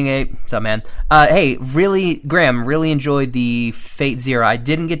be doing what's up, man? Graham, really enjoyed the Fate Zero. I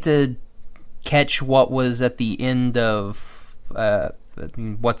didn't get to catch what was at the end of,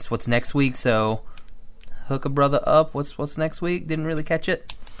 what's next week, so hook a brother up. What's next week? Didn't really catch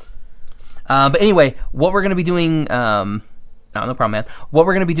it. But anyway, what we're going to be doing, no problem, man. What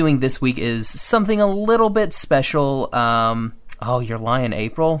we're going to be doing this week is something a little bit special. You're lying,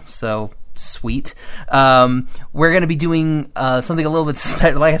 April, so sweet. We're going to be doing something a little bit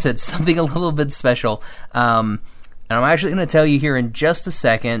special. Like I said, something a little bit special. And I'm actually going to tell you here in just a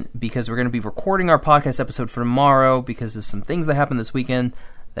second, because we're going to be recording our podcast episode for tomorrow because of some things that happened this weekend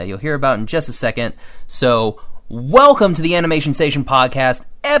that you'll hear about in just a second. So, welcome to the Animation Station Podcast,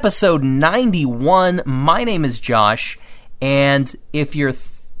 episode 91. My name is Josh, and if you're,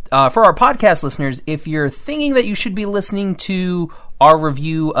 for our podcast listeners, if you're thinking that you should be listening to our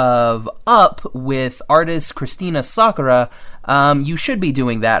review of Up with artist Christina Sakura, you should be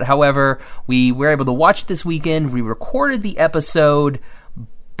doing that. However, we were able to watch it this weekend. We recorded the episode,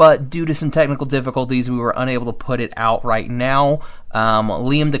 but due to some technical difficulties, we were unable to put it out right now.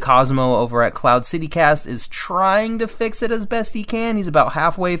 Liam DeCosmo over at Cloud City Cast is trying to fix it as best he can. He's about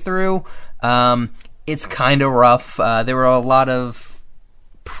halfway through. It's kind of rough. There were a lot of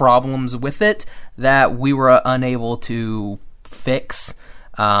problems with it that we were unable to fix.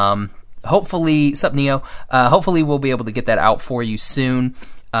 Hopefully, sup Neo, hopefully we'll be able to get that out for you soon.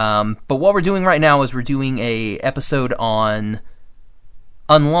 But what we're doing right now is we're doing a episode on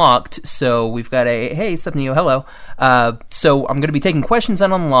Unlocked. So we've got hey, sup Neo, hello. So I'm going to be taking questions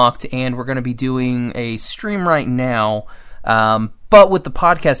on Unlocked, and we're going to be doing a stream right now. But with the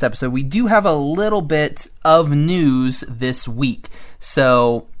podcast episode, we do have a little bit of news this week.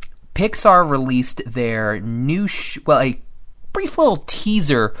 So Pixar released their new a brief little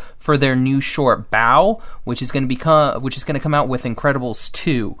teaser for their new short Bao, which is going to come out with Incredibles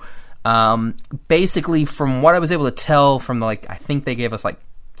 2. Basically, from what I was able to tell from I think they gave us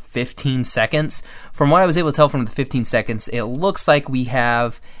 15 seconds. From what I was able to tell from the 15 seconds, it looks like we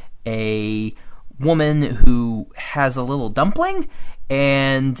have a woman who has a little dumpling,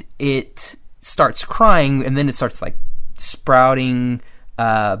 and it starts crying, and then it starts sprouting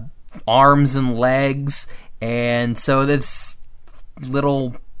arms and legs, and so this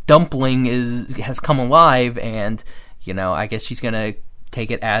little dumpling has come alive, and I guess she's gonna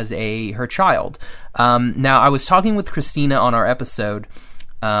take it as her child. Now, I was talking with Christina on our episode,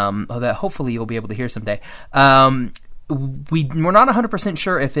 that hopefully you'll be able to hear someday. We're not 100%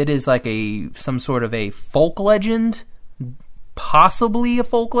 sure if it is some sort of a folk legend, possibly a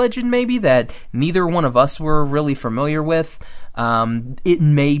folk legend maybe, that neither one of us were really familiar with. It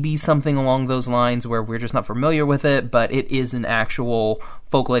may be something along those lines where we're just not familiar with it, but it is an actual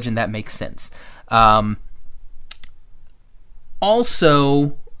folk legend that makes sense.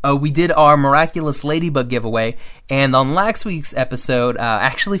 Also, we did our Miraculous Ladybug giveaway, and on last week's episode, I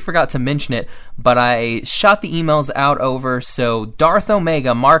actually forgot to mention it, but I shot the emails out over, so Darth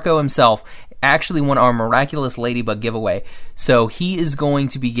Omega, Marco himself, actually won our Miraculous Ladybug giveaway. So he is going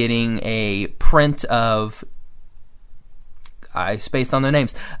to be getting a print of, I spaced on their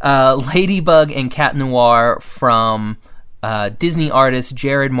names, Ladybug and Cat Noir from Disney artist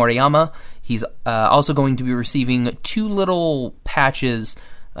Jared Moriyama. He's also going to be receiving 2 little patches,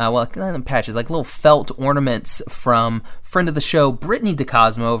 not patches, little felt ornaments from friend of the show, Brittany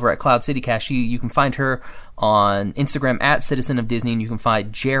DeCosmo over at Cloud City Cast. You can find her on Instagram at Citizen of Disney, and you can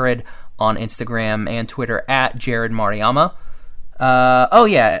find Jared on Instagram and Twitter at Jared Moriyama.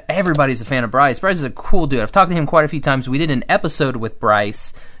 Everybody's a fan of Bryce. Bryce is a cool dude. I've talked to him quite a few times. We did an episode with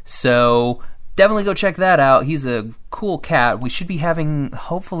Bryce, so definitely go check that out. He's a cool cat. We should be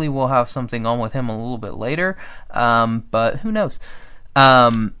hopefully we'll have something on with him a little bit later, but who knows.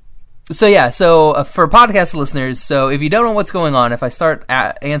 So for podcast listeners, so if you don't know what's going on, if I start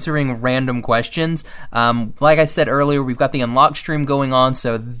answering random questions, like I said earlier, we've got the Unlocked stream going on,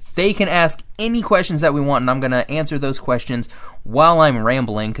 so they can ask any questions that we want, and I'm going to answer those questions while I'm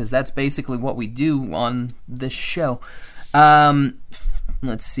rambling, because that's basically what we do on this show.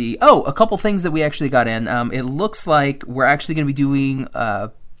 let's see. Oh, a couple things that we actually got in. It looks like we're actually going to be doing,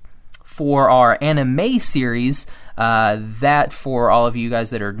 for our anime series, that for all of you guys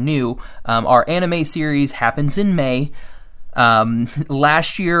that are new, our anime series happens in May.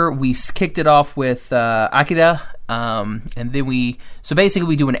 Last year we kicked it off with Akira, and then we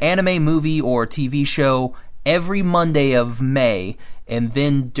do an anime movie or TV show every Monday of May, and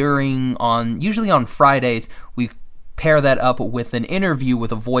then usually on Fridays we pair that up with an interview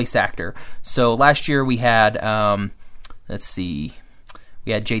with a voice actor. So last year we had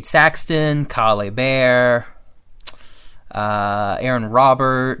we had Jade Saxton, Kale Bear, Aaron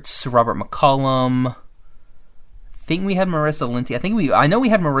Roberts, Robert McCullum. I think we had Marissa Linty. I know we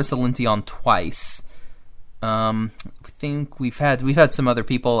had Marissa Linty on twice. I think we've had some other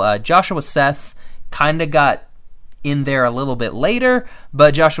people. Joshua Seth kind of got in there a little bit later,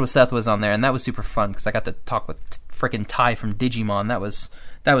 but Joshua Seth was on there, and that was super fun because I got to talk with freaking Ty from Digimon. That was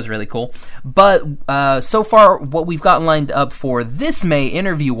really cool. But so far, what we've got lined up for this May,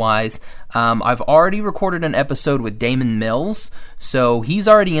 interview-wise, I've already recorded an episode with Damon Mills, so he's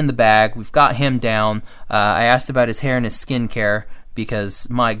already in the bag. We've got him down. I asked about his hair and his skincare because,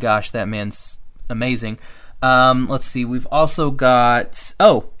 my gosh, that man's amazing. Let's see. We've also got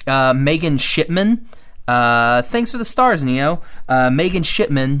Megan Shipman. Thanks for the stars, Neo. Megan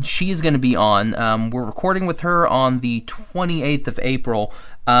Shipman, she's going to be on. We're recording with her on the 28th of April.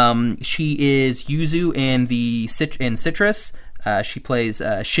 She is Yuzu in Citrus. She plays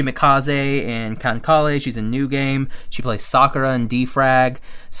Shimikaze in Kankale. She's in New Game. She plays Sakura in Defrag.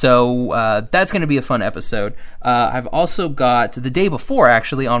 So that's going to be a fun episode. I've also got the day before,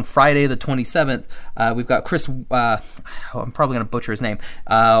 actually, on Friday the 27th, we've got Chris, I'm probably going to butcher his name,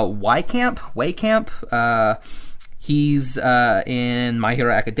 Waycamp. He's in My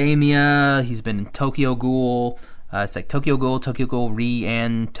Hero Academia. He's been in Tokyo Ghoul. It's like Tokyo Ghoul Re,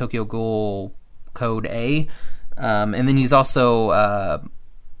 and Tokyo Ghoul Code A. And then he's also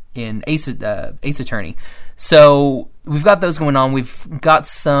in Ace Attorney. So we've got those going on. We've got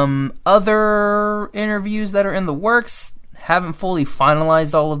some other interviews that are in the works. Haven't fully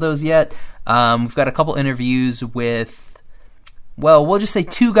finalized all of those yet. We've got a couple interviews with, we'll just say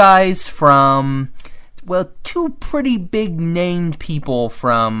two guys from, two pretty big named people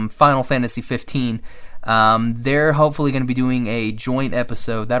from Final Fantasy 15. They're hopefully going to be doing a joint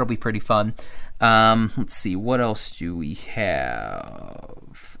episode. That'll be pretty fun. Let's see, what else do we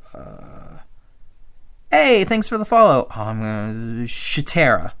have? Hey, thanks for the follow. I'm gonna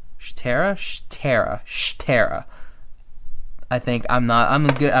Shatera. I think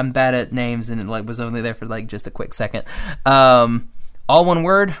I'm bad at names, and it was only there for just a quick second. All one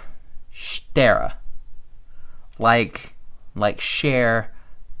word, Shtera. Like share,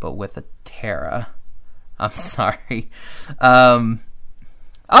 but with a Terra. I'm sorry.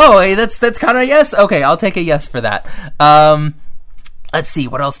 Hey, that's kind of a yes. Okay, I'll take a yes for that. Let's see,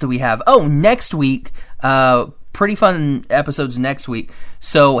 what else do we have? Next week, pretty fun episodes next week.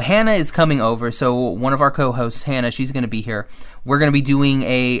 So Hannah is coming over. So one of our co-hosts, Hannah, she's going to be here. We're going to be doing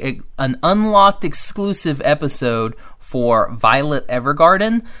an unlocked exclusive episode for Violet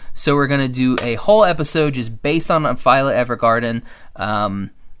Evergarden. So we're going to do a whole episode just based on Violet Evergarden.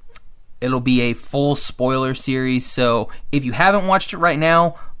 It'll be a full spoiler series, so if you haven't watched it right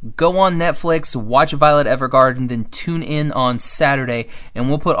now, go on Netflix, watch Violet Evergarden, then tune in on Saturday, and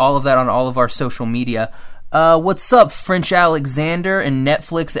we'll put all of that on all of our social media. What's up, French Alexander and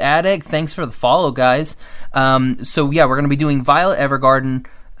Netflix Addict? Thanks for the follow, guys. So yeah, we're going to be doing Violet Evergarden.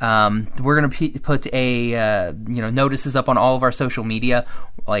 We're going to put notices up on all of our social media,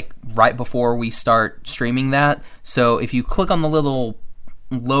 right before we start streaming that. So if you click on the little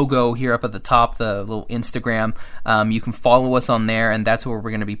logo here up at the top, the little Instagram, you can follow us on there, and that's where we're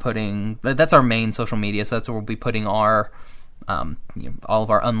going to be putting, that's our main social media, so that's where we'll be putting our all of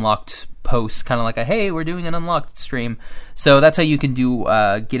our unlocked posts, kind of like hey, we're doing an unlocked stream. So that's how you can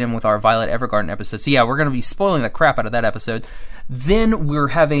get in with our Violet Evergarden episode. So yeah, we're going to be spoiling the crap out of that episode. Then we're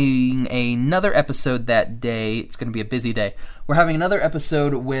having another episode that day. It's going to be a busy day. We're having another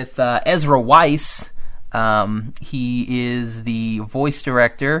episode with Ezra Weiss. He is the voice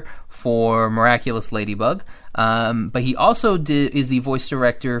director for Miraculous Ladybug, but he also is the voice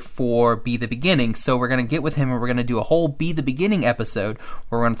director for Be the Beginning. So we're going to get with him, and we're going to do a whole Be the Beginning episode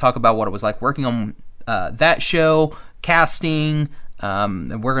where we're going to talk about what it was like working on that show, casting,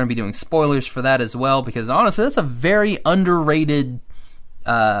 and we're going to be doing spoilers for that as well, because honestly, that's a very underrated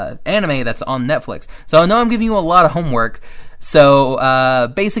anime that's on Netflix. So I know I'm giving you a lot of homework.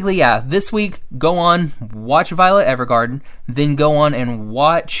 So basically, yeah, this week, go on, watch Violet Evergarden, then go on and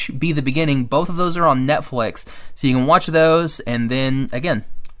watch Be the Beginning. Both of those are on Netflix, so you can watch those, and then, again,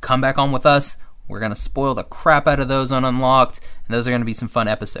 come back on with us. We're going to spoil the crap out of those on Unlocked, and those are going to be some fun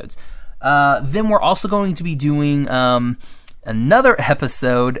episodes. Then we're also going to be doing another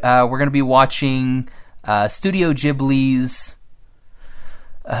episode. We're going to be watching Studio Ghibli's...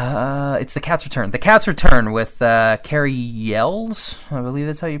 it's The Cat's Return. The Cat's Return with Cary Elwes, I believe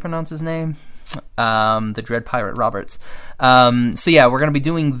that's how you pronounce his name. The Dread Pirate Roberts. So yeah, we're going to be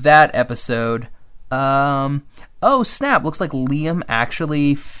doing that episode. Oh, snap. Looks like Liam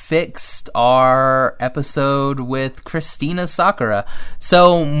actually fixed our episode with Christina Sakura.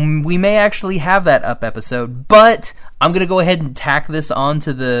 So we may actually have that up episode, but I'm going to go ahead and tack this on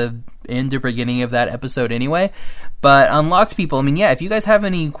to the end or beginning of that episode anyway. But Unlocked people, I mean, yeah, if you guys have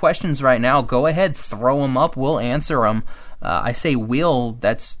any questions right now, go ahead, throw them up. We'll answer them. I say we'll,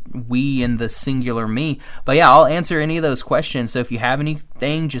 that's we in the singular me. But yeah, I'll answer any of those questions. So if you have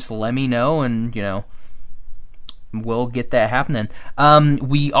anything, just let me know, and, you know, we'll get that happening.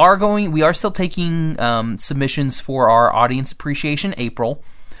 We are still taking submissions for our Audience Appreciation April.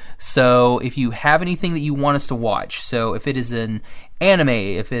 So if you have anything that you want us to watch, so if it is an anime,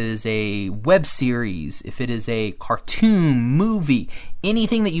 if it is a web series, if it is a cartoon, movie,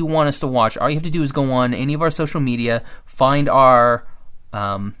 anything that you want us to watch, all you have to do is go on any of our social media, find our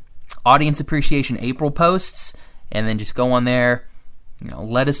Audience Appreciation April posts, and then just go on there. You know,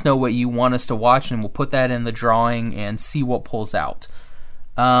 let us know what you want us to watch, and we'll put that in the drawing and see what pulls out.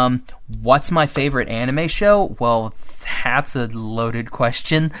 What's my favorite anime show? Well, that's a loaded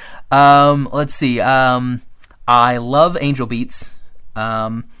question. Let's see. I love Angel Beats.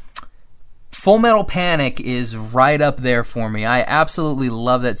 Full Metal Panic is right up there for me. I absolutely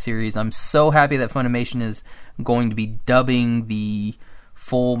love that series. I'm so happy that Funimation is going to be dubbing the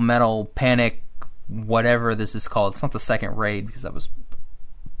Full Metal Panic, whatever this is called. It's not the second raid, because that was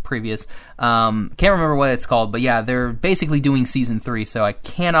previous. Can't remember what it's called, but yeah, they're basically doing season 3, so I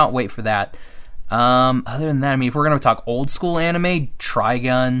cannot wait for that. Other than that, I mean, if we're going to talk old school anime,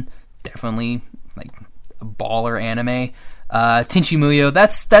 Trigun, definitely, like, a baller anime. Tenchi Muyo,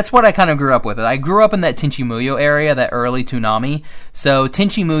 that's what I kind of grew up with. I grew up in that Tenchi Muyo area, that early Toonami, so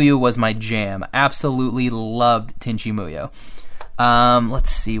Tenchi Muyo was my jam. Absolutely loved Tenchi Muyo.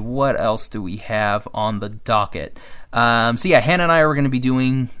 Let's see, what else do we have on the docket? So yeah, Hannah and I are going to be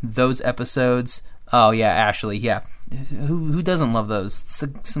doing those episodes. Oh yeah, Ashley, yeah. Who doesn't love those?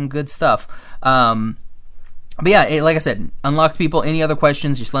 It's some good stuff. But yeah, like I said, Unlocked people, any other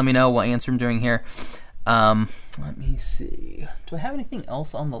questions, just let me know. We'll answer them during here. Let me see. Do I have anything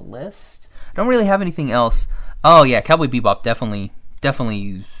else on the list? I don't really have anything else. Oh yeah, Cowboy Bebop,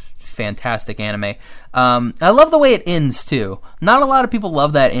 definitely fantastic anime. I love the way it ends too. Not a lot of people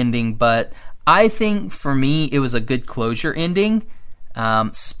love that ending, but I think for me it was a good closure ending.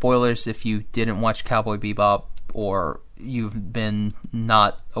 Spoilers if you didn't watch Cowboy Bebop or you've been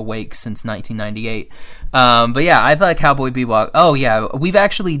not awake since 1998. But yeah, I thought Cowboy Bebop. Oh yeah, we've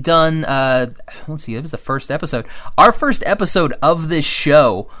actually done. Let's see, it was the first episode. Our first episode of this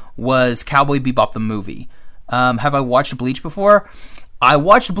show was Cowboy Bebop the movie. Have I watched Bleach before? I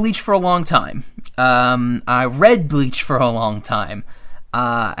watched Bleach for a long time. I read Bleach for a long time.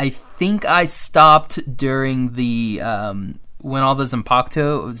 I think I stopped during the when all the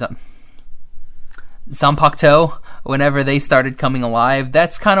Zanpakuto, whenever they started coming alive.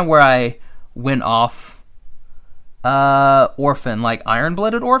 That's kind of where I went off. Orphan, like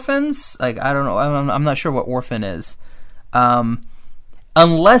Iron-Blooded Orphans? Like, I don't know. I'm not sure what Orphan is.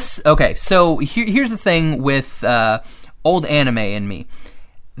 Unless, okay, so here's the thing with old anime in me.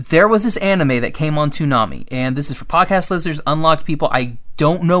 There was this anime that came on Toonami, and this is for podcast listeners, Unlocked people. I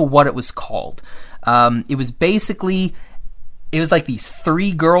don't know what it was called. It was basically, it was like these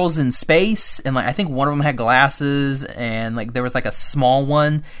 3 girls in space, and like I think one of them had glasses, and like there was like a small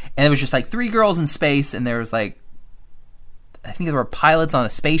one, and it was just like 3 girls in space, and there was like, I think there were pilots on a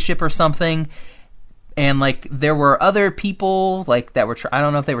spaceship or something, and like there were other people like that were I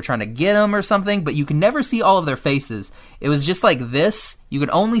don't know if they were trying to get them or something, but you could never see all of their faces. It was just like this. You could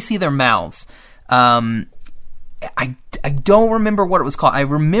only see their mouths. I don't remember what it was called. I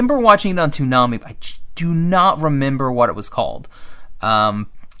remember watching it on Toonami, but I do not remember what it was called. I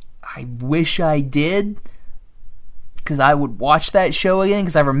wish I did, because I would watch that show again,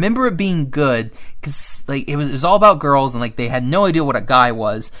 because I remember it being good, because like it was all about girls, and like they had no idea what a guy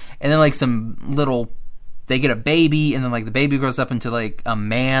was, and then like some little they get a baby, and then like the baby grows up into like a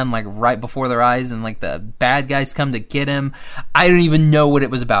man like right before their eyes, and like the bad guys come to get him. I don't even know what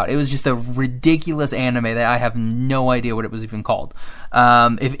it was about. It was just a ridiculous anime that I have no idea what it was even called.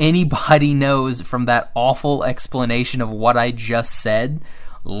 If anybody knows from that awful explanation of what I just said,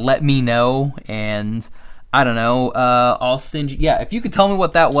 let me know, and I don't know, I'll send you, if you could tell me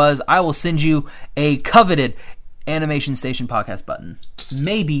what that was, I will send you a coveted Animation Station Podcast button.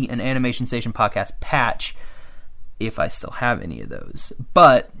 Maybe an Animation Station Podcast patch, if I still have any of those.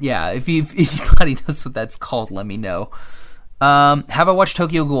 But, yeah, if anybody knows what that's called, let me know. Have I watched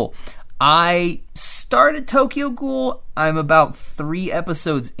Tokyo Ghoul? I started Tokyo Ghoul, I'm about 3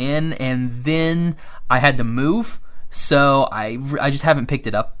 episodes in, and then I had to move, so I just haven't picked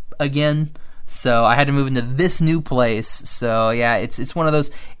it up again. So I had to move into this new place. So yeah, it's one of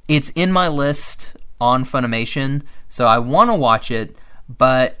those, it's in my list on Funimation, so I want to watch it,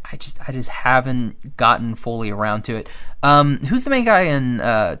 but I just haven't gotten fully around to it. Who's the main guy in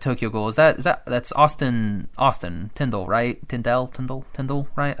Tokyo Ghoul? That's Austin Tyndall, right? Tyndall,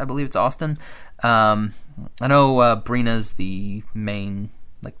 right? I believe it's Austin. I know Brina's the main,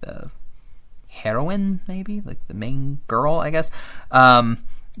 like the heroine, maybe, like the main girl, I guess.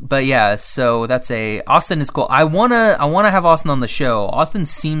 But yeah, so Austin is cool. I wanna have Austin on the show. Austin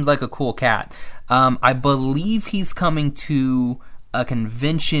seems like a cool cat. I believe he's coming to a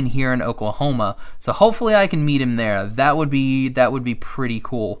convention here in Oklahoma, so hopefully I can meet him there. That would be pretty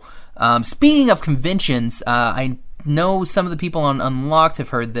cool. Speaking of conventions, I know some of the people on Unlocked have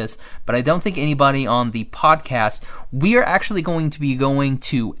heard this, but I don't think anybody on the podcast. We are actually going to be going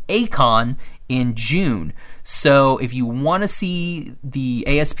to A-Kon in June. So if you want to see the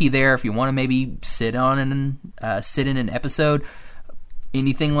ASP there, if you want to maybe sit in an episode,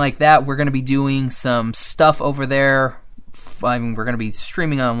 anything like that, we're going to be doing some stuff over there. I mean, we're going to be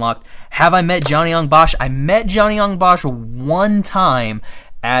streaming on Unlocked. Have I met Johnny Young Bosch? I met Johnny Young Bosch one time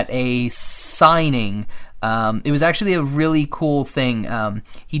at a signing. It was actually a really cool thing.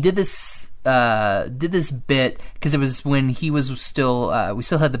 He did this bit because it was when he was still we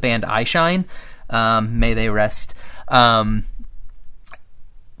still had the band Eyeshine. May they rest.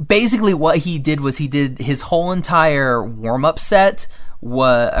 Basically, what he did was he did his whole entire warm up set.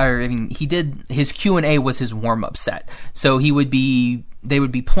 He did his Q&A was his warm up set. So they would be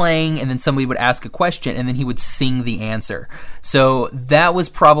playing, and then somebody would ask a question, and then he would sing the answer. So that was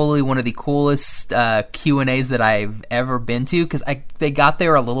probably one of the coolest Q&As that I've ever been to, because they got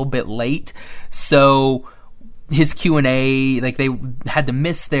there a little bit late. So his Q&A, like they had to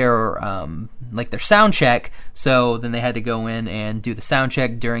miss their sound check, so then they had to go in and do the sound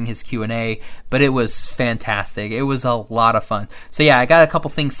check during his Q&A, but it was fantastic. It was a lot of fun. So yeah, I got a couple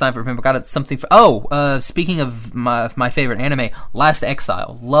things signed for him. I got something for, speaking of my favorite anime, Last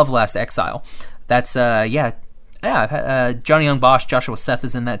Exile. Love Last Exile. That's, Johnny Young Bosch, Joshua Seth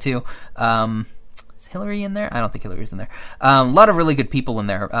is in that too. Is Hillary in there? I don't think Hillary's in there. A lot of really good people in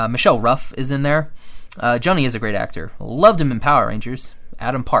there. Michelle Ruff is in there. Johnny is a great actor. Loved him in Power Rangers.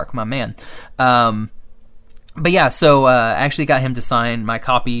 Adam Park, my man. But yeah, so I actually got him to sign my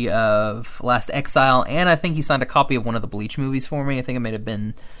copy of Last Exile, and I think he signed a copy of one of the Bleach movies for me. I think it may have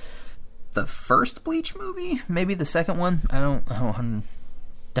been the first Bleach movie, maybe the second one. I don't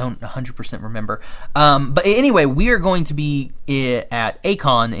 100% remember. But anyway, we are going to be at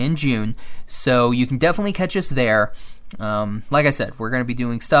A-Kon in June, so you can definitely catch us there. Like I said, we're going to be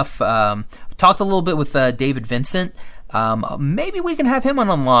doing stuff. Talked a little bit with David Vincent. Maybe we can have him on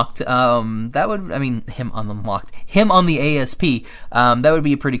Unlocked. Him on Unlocked. Him on the ASP. That would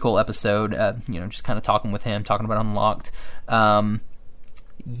be a pretty cool episode. Just kind of talking with him, talking about Unlocked. Who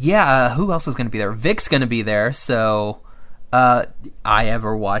else is going to be there? Vic's going to be there. So, I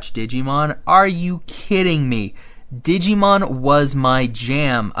ever watched Digimon? Are you kidding me? Digimon was my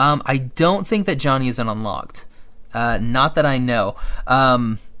jam. I don't think that Johnny is on Unlocked. Not that I know.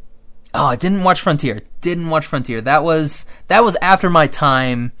 I didn't watch Frontier. That was after my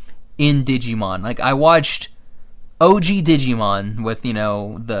time in Digimon. Like, I watched OG Digimon with,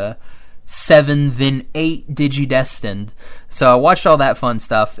 the 7, then 8 Digidestined. So I watched all that fun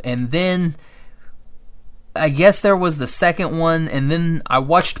stuff. And then I guess there was the second one. And then I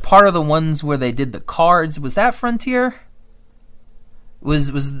watched part of the ones where they did the cards. Was that Frontier?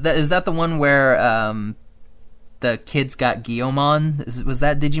 Was that the one where the kids got Guillaumon? Was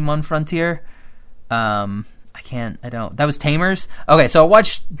that Digimon Frontier? That was Tamers? Okay, so I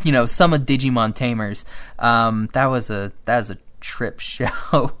watched, some of Digimon Tamers. That was a trip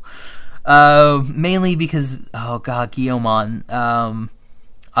show. Mainly because, oh god, Guillaumon.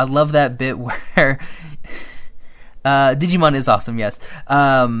 I love that bit where Digimon is awesome, yes.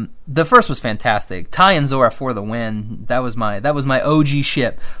 The first was fantastic. Tai and Zora for the win. That was my OG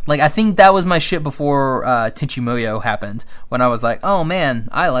ship. Like, I think that was my ship before Tenchi Muyo happened, when I was like, oh man,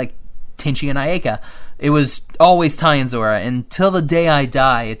 I like Tenchi and Ayeka. It was always Tai and Zora. Until the day I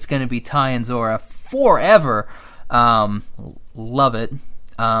die, it's going to be Tai and Zora forever. Love it.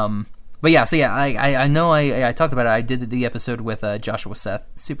 But yeah, so yeah, I know I talked about it. I did the episode with Joshua Seth.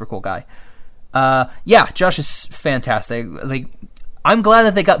 Super cool guy. Yeah, Josh is fantastic. Like, I'm glad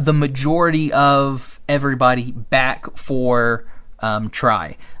that they got the majority of everybody back for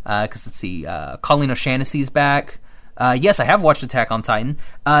Try. Because let's see, Colleen O'Shaughnessy's back. Yes, I have watched Attack on Titan.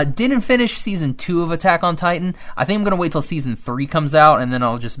 Didn't finish season 2 of Attack on Titan. I think I'm gonna wait till season 3 comes out, and then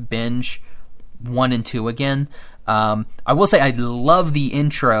I'll just binge 1 and 2 again. I will say I love the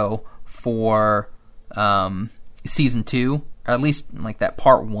intro for season 2, or at least like that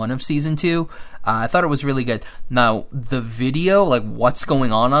part 1 of season 2. I thought it was really good. Now, the video, like what's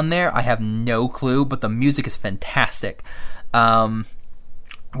going on there, I have no clue, but the music is fantastic.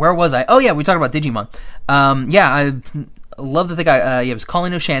 Where was I? Oh yeah, we talked about Digimon. Yeah, I love that they got, it was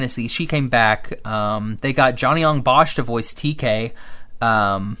Colleen O'Shaughnessy. She came back. They got Johnny Ong Bosch to voice TK.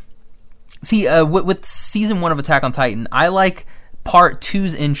 With season 1 of Attack on Titan, I like part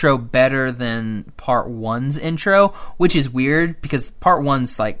 2's intro better than part 1's intro, which is weird because part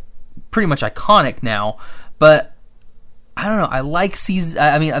 1's like pretty much iconic now, but I don't know, I like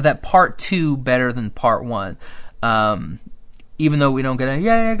that part 2 better than part 1, even though we don't get a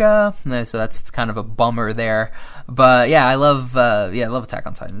Yaga, so that's kind of a bummer there. But yeah, I love Attack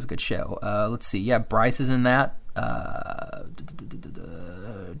on Titan. It's a good show. Let's see, yeah, Bryce is in that.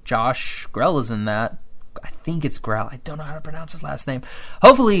 Josh Grell is in that. I think it's Grell. I don't know how to pronounce his last name.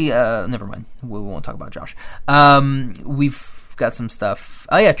 Hopefully, never mind. We won't talk about Josh. We've got some stuff.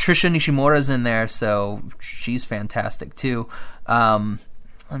 Oh yeah, Trisha Nishimura's in there, so she's fantastic too. Let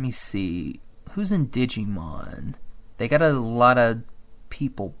me see. Who's in Digimon? They got a lot of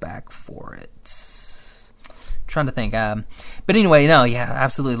people back for it. Trying to think. But anyway, no, yeah,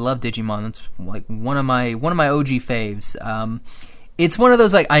 absolutely love Digimon. It's like one of my OG faves. It's one of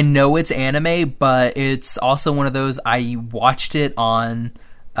those, like, I know it's anime, but it's also one of those, I watched it on,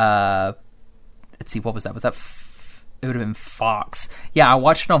 let's see, what was that? Was that, it would have been Fox. Yeah, I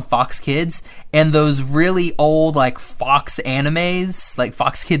watched it on Fox Kids, and those really old, like, Fox animes, like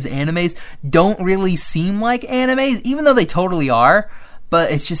Fox Kids animes, don't really seem like animes, even though they totally are, but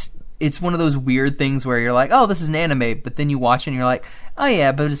it's one of those weird things where you're like, oh, this is an anime, but then you watch it and you're like, oh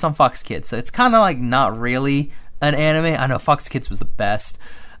yeah, but it's on Fox Kids, so it's kind of like not really an anime. I know Fox Kids was the best.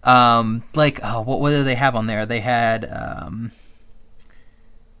 What did they have on there? They had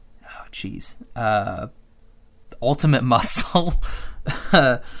Ultimate Muscle.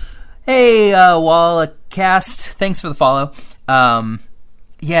 Hey, Wallacast, thanks for the follow.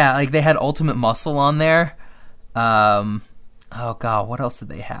 Yeah, like they had Ultimate Muscle on there. Oh god, what else did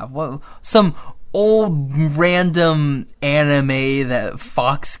they have? Some old random anime that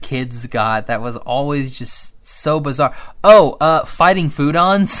Fox Kids got that was always just so bizarre. Fighting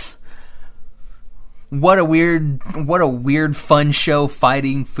Foodons. What a weird fun show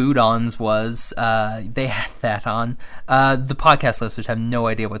Fighting Foodons was. They had that on. The podcast listeners have no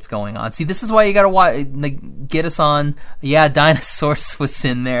idea what's going on. See, this is why you gotta watch, like, get us on. Yeah, Dinosaurs was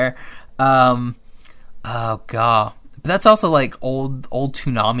in there. Oh god. But that's also like old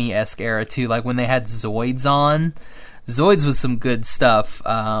Toonami-esque era too, like when they had Zoids on. Zoids was some good stuff.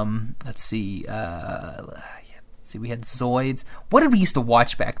 Let's see. We had Zoids. What did we used to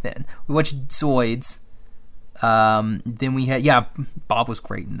watch back then? We watched Zoids. Then we had, Bob was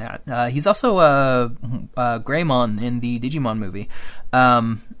great in that. He's also Greymon in the Digimon movie.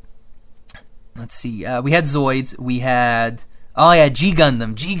 Let's see. We had Zoids. We had... Oh yeah, G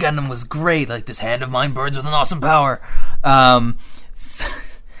Gundam. G Gundam was great. Like, this hand of mine burns with an awesome power.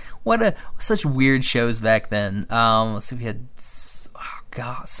 Such weird shows back then. Let's see. We had,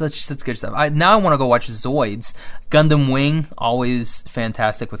 such good stuff. Now I want to go watch Zoids. Gundam Wing, always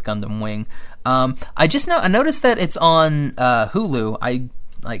fantastic with Gundam Wing. I noticed that it's on Hulu. I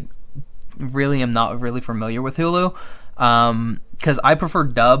really am not really familiar with Hulu because I prefer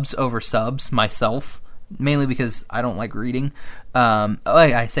dubs over subs myself. Mainly because I don't like reading.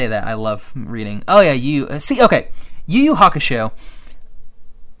 I say that. I love reading. Oh, yeah, Yu Yu Hakusho.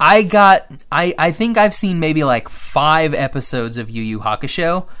 I think I've seen maybe like 5 episodes of Yu Yu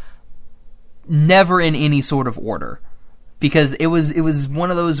Hakusho. Never in any sort of order. Because it was one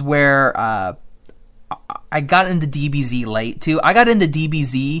of those where I got into DBZ late, too. I got into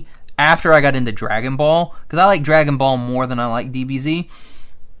DBZ after I got into Dragon Ball. Because I like Dragon Ball more than I like DBZ.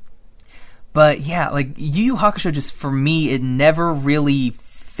 But yeah, like Yu Yu Hakusho, just for me, it never really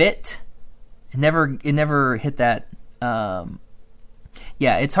fit. It never hit that.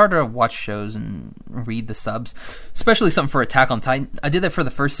 Yeah, it's hard to watch shows and read the subs, especially something for Attack on Titan. I did that for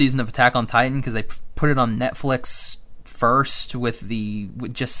the first season of Attack on Titan because they put it on Netflix first with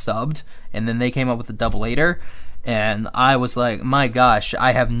just subbed, and then they came up with the doubleator, and I was like, my gosh,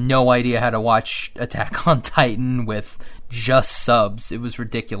 I have no idea how to watch Attack on Titan with just subs. It was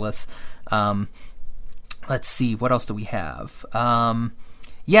ridiculous. Let's see, what else do we have?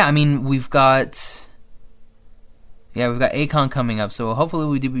 Yeah, I mean, we've got A-Kon coming up, so hopefully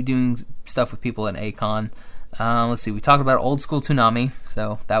we do be doing stuff with people at A-Kon. Let's see, we talked about Old School Toonami,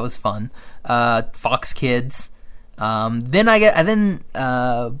 so that was fun. Fox Kids.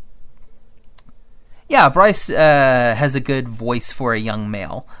 Bryce has a good voice for a young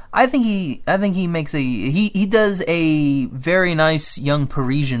male. I think he makes he does a very nice young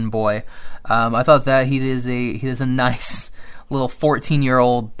Parisian boy. I thought that he does a nice little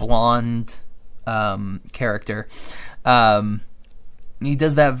 14-year-old blonde character. He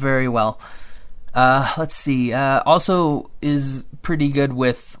does that very well. Let's see. Also is pretty good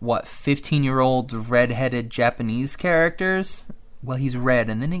with 15-year-old red-headed Japanese characters. Well, he's red,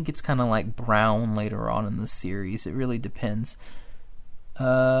 and then it gets kind of like brown later on in the series. It really depends. He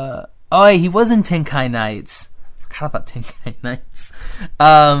was in Tenkai Nights. I forgot about Tenkai Nights.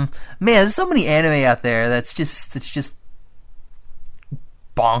 Man, there's so many anime out there that's just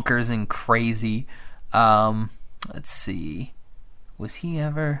bonkers and crazy. Let's see. Was he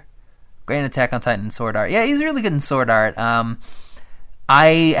ever... Great Attack on Titan and Sword Art. Yeah, he's really good in Sword Art.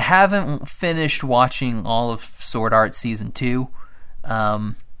 I haven't finished watching all of Sword Art Season 2.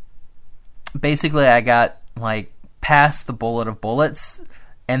 Basically, I got, like, past the Bullet of Bullets,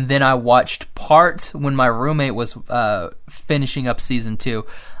 and then I watched part when my roommate was finishing up Season 2.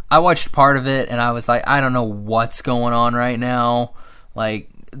 I watched part of it, and I was like, I don't know what's going on right now. Like,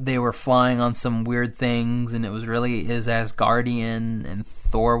 they were flying on some weird things, and it was really his Asgardian, and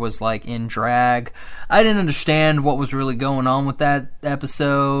Thor was like in drag. I didn't understand what was really going on with that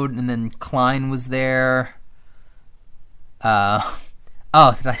episode, and then Klein was there. Did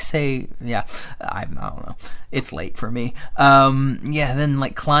I say? Yeah, I don't know. It's late for me. Then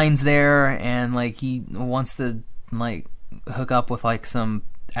like Klein's there, and like he wants to like hook up with like some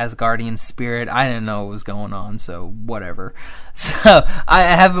Asgardian spirit. I didn't know what was going on, so whatever. So I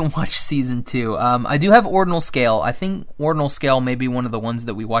haven't watched Season 2. I do have Ordinal Scale. I think Ordinal Scale may be one of the ones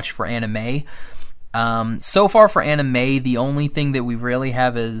that we watch for anime. So far for anime, the only thing that we really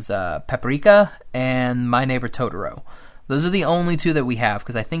have is Paprika and My Neighbor Totoro. Those are the only two that we have,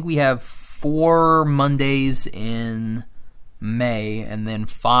 because I think we have 4 Mondays in May and then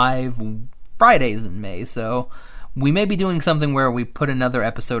 5 Fridays in May, so we may be doing something where we put another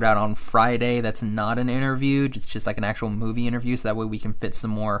episode out on Friday that's not an interview, it's just like an actual movie interview, so that way we can fit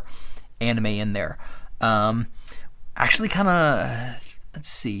some more anime in there. Actually, kind of, let's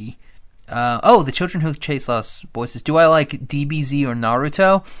see. The Children Who Chase Lost Voices. Do I like DBZ or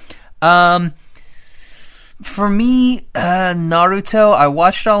Naruto? For me, Naruto, I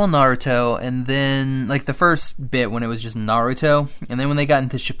watched all of Naruto, and then, like, the first bit when it was just Naruto, and then when they got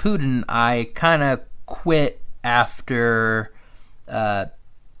into Shippuden, I kind of quit after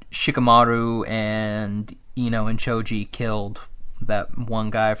Shikamaru and Ino and Choji killed that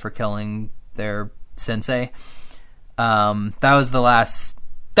one guy for killing their sensei. That was the last...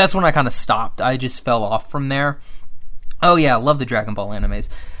 That's when I kind of stopped. I just fell off from there. Oh yeah, love the Dragon Ball animes.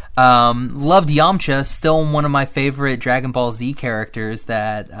 Loved Yamcha, still one of my favorite Dragon Ball Z characters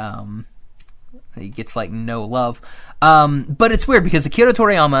that he gets like no love. But it's weird because Akira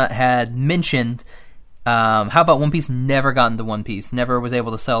Toriyama had mentioned how about One Piece never got into One Piece, never was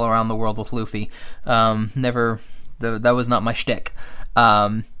able to sail around the world with Luffy. That was not my shtick.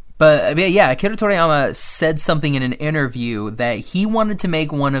 But yeah, Akira Toriyama said something in an interview that he wanted to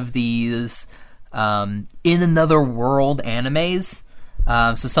make one of these in another world animes.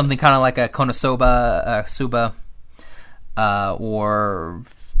 So something kind of like a Konosuba, Suba, or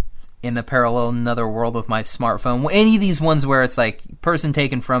in a parallel another world with my smartphone. Any of these ones where it's like person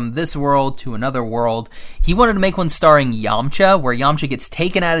taken from this world to another world. He wanted to make one starring Yamcha, where Yamcha gets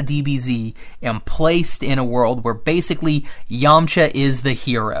taken out of DBZ and placed in a world where basically Yamcha is the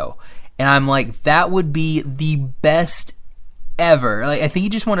hero. And I'm like, that would be the best ever. Like, I think he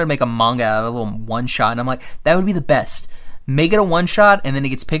just wanted to make a manga out of a little one-shot, and I'm like, that would be the best. Make it a one-shot, and then it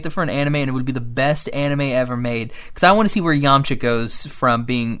gets picked up for an anime, and it would be the best anime ever made. Because I want to see where Yamcha goes from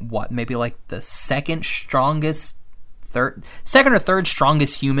being, maybe like the second or third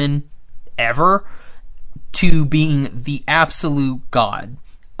strongest human ever, to being the absolute god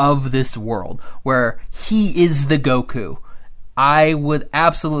of this world, where he is the Goku. I would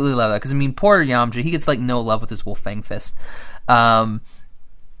absolutely love that, because I mean, poor Yamcha, he gets like no love with his Wolfang fist.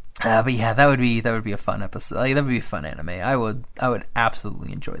 But yeah, that would be a fun episode. Like, that would be a fun anime. I would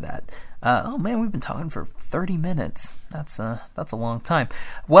absolutely enjoy that. Oh man, we've been talking for 30 minutes. That's a long time.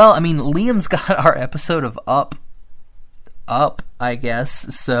 Well, I mean, Liam's got our episode of Up, I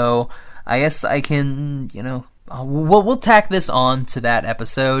guess. So I guess I can, we'll tack this on to that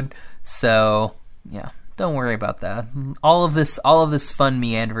episode. So yeah, don't worry about that. All of this fun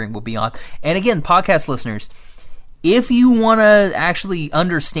meandering will be on. And again, podcast listeners, if you want to actually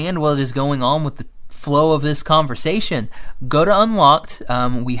understand what is going on with the flow of this conversation, go to Unlocked.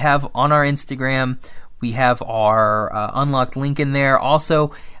 We have on our Instagram, we have our Unlocked link in there.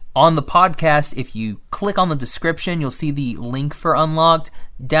 Also, on the podcast, if you click on the description, you'll see the link for Unlocked.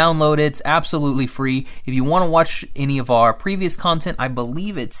 Download it. It's absolutely free. If you want to watch any of our previous content, I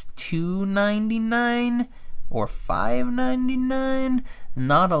believe it's $2.99 or $5.99.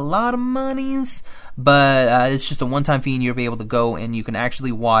 Not a lot of monies, but it's just a one-time fee, and you'll be able to go and you can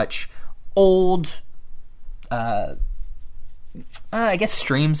actually watch old, I guess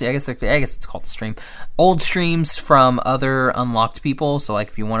streams. I guess it's called stream. Old streams from other Unlocked people. So, like,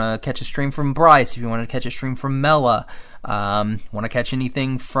 if you want to catch a stream from Bryce, if you want to catch a stream from Mela, want to catch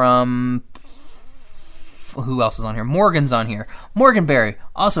anything from, who else is on here? Morgan's on here. Morgan Berry,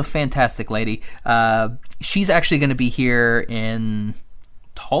 also fantastic lady. She's actually going to be here in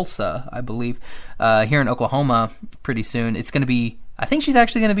Tulsa, I believe, here in Oklahoma pretty soon. It's going to be, I think she's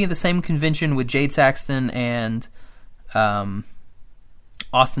actually going to be at the same convention with Jade Saxton and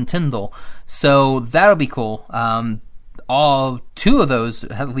Austin Tyndall. So that'll be cool. All two of those,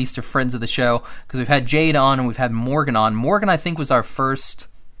 at least, are friends of the show, because we've had Jade on and we've had Morgan on. Morgan, I think, was our first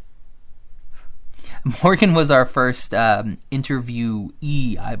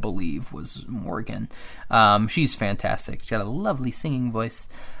interviewee, I believe, was Morgan. She's fantastic. She got a lovely singing voice.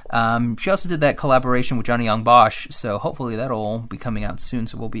 She also did that collaboration with Johnny Young Bosch, so hopefully that'll be coming out soon,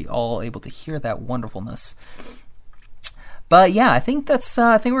 so we'll be all able to hear that wonderfulness. But yeah, I think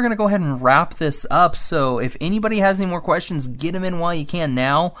we're gonna go ahead and wrap this up. So if anybody has any more questions, get them in while you can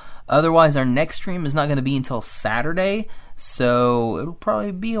now. Otherwise, our next stream is not going to be until Saturday, so it'll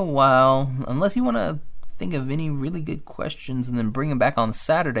probably be a while. Unless you want to think of any really good questions and then bring them back on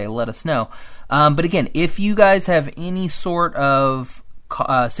Saturday, let us know. But again, if you guys have any sort of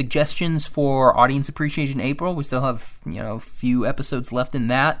suggestions for Audience Appreciation April, we still have a few episodes left in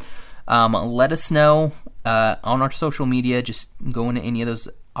that. Let us know on our social media. Just go into any of those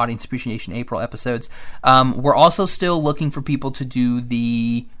Audience Appreciation April episodes. We're also still looking for people to do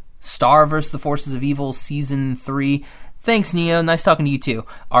the Star vs. the Forces of Evil Season 3. Thanks, Neo. Nice talking to you, too.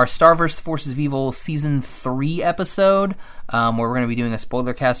 Our Star vs. Forces of Evil Season 3 episode, where we're going to be doing a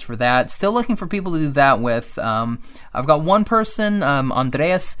spoiler cast for that. Still looking for people to do that with. I've got one person,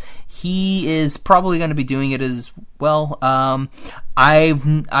 Andreas. He is probably going to be doing it as well.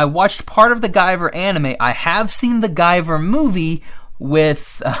 I watched part of the Guyver anime. I have seen the Guyver movie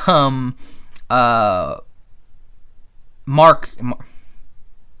with Mark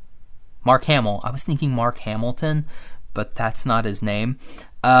Hamill. I was thinking Mark Hamilton, but that's not his name.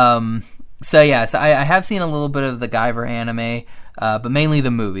 So I have seen a little bit of the Guyver anime, but mainly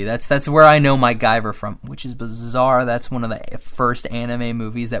the movie. That's where I know my Guyver from, which is bizarre. That's one of the first anime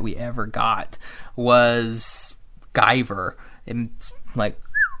movies that we ever got was Guyver. It's like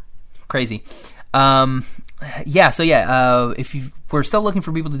crazy. We're still looking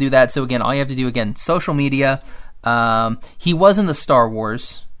for people to do that. So again, all you have to do, social media. He was in the Star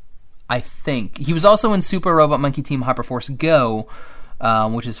Wars, I think. He was also in Super Robot Monkey Team Hyperforce Go,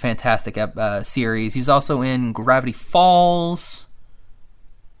 which is a fantastic series. He was also in Gravity Falls.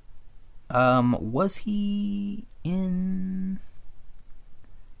 Was he in...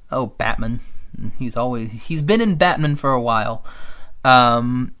 Oh, Batman. He's been in Batman for a while.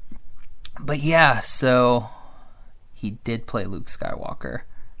 But yeah, so he did play Luke Skywalker.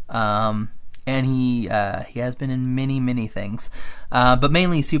 And he has been in many things. But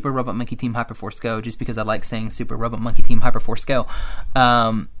mainly Super Robot Monkey Team Hyperforce Go, just because I like saying Super Robot Monkey Team Hyperforce Go.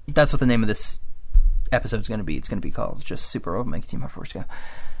 That's what the name of this episode is going to be. It's going to be called just Super Robot Monkey Team Hyperforce Go.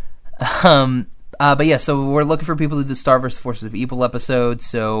 But yeah, so we're looking for people to do the Star vs. Forces of Evil episode.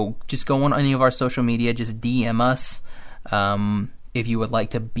 So just go on any of our social media, just DM us if you would like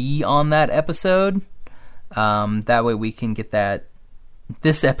to be on that episode. That way we can get that.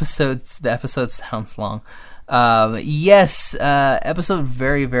 The episode sounds long. Episode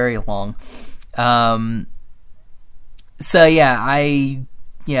very, very long. So yeah, I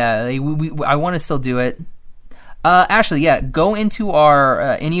want to still do it. Ashley, yeah, go into our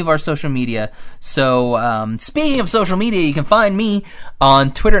any of our social media. So, speaking of social media, you can find me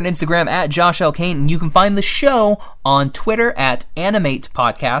on Twitter and Instagram at Josh L. Kane, and you can find the show on Twitter at Animate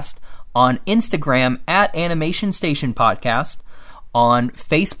Podcast, on Instagram at Animation Station Podcast, on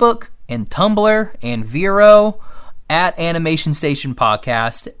Facebook and Tumblr and Vero at Animation Station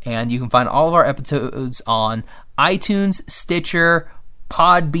Podcast, and you can find all of our episodes on iTunes, Stitcher,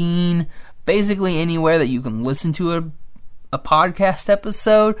 Podbean, basically anywhere that you can listen to a podcast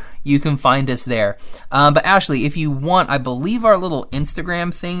episode, you can find us there. But Ashley, if you want, I believe our little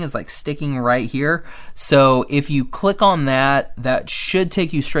Instagram thing is like sticking right here. So if you click on that, that should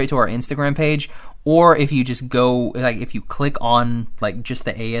take you straight to our Instagram page. Or if you just go, like if you click on like just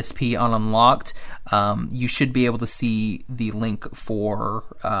the ASP on Unlocked, you should be able to see the link for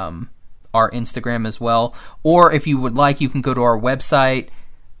our Instagram as well. Or if you would like, you can go to our website.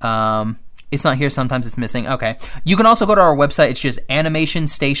 It's not here. Sometimes it's missing. Okay. You can also go to our website. It's just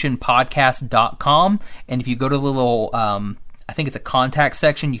animationstationpodcast.com. And if you go to the little, I think it's a contact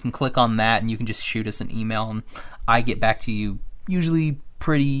section, you can click on that and you can just shoot us an email. And I get back to you usually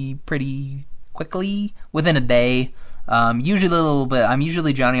pretty quickly, within a day. Usually a little bit. I'm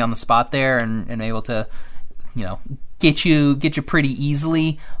usually Johnny on the spot there and able to, get you pretty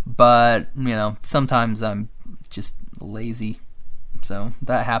easily. But, sometimes I'm just lazy. So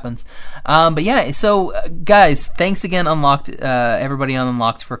that happens. But yeah, so guys, thanks again, Unlocked, everybody on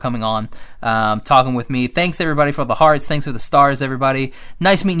Unlocked for coming on, talking with me. Thanks everybody for the hearts. Thanks for the stars, everybody.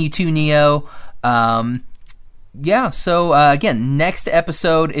 Nice meeting you too, Neo. Yeah, so again, next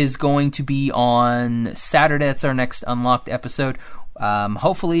episode is going to be on Saturday. That's our next Unlocked episode.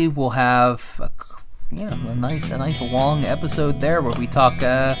 Hopefully we'll have a nice long episode there where we talk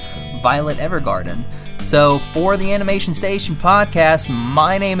Violet Evergarden. So for the Animation Station Podcast,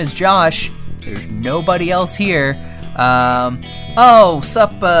 my name is Josh. There's nobody else here. Sup,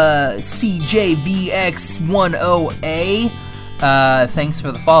 CJVX10A. Thanks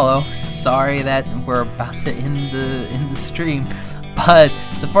for the follow. Sorry that we're about to end the stream. But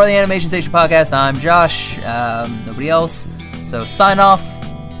so for the Animation Station Podcast, I'm Josh. Nobody else. So sign off.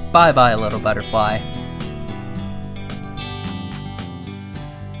 Bye-bye, little butterfly.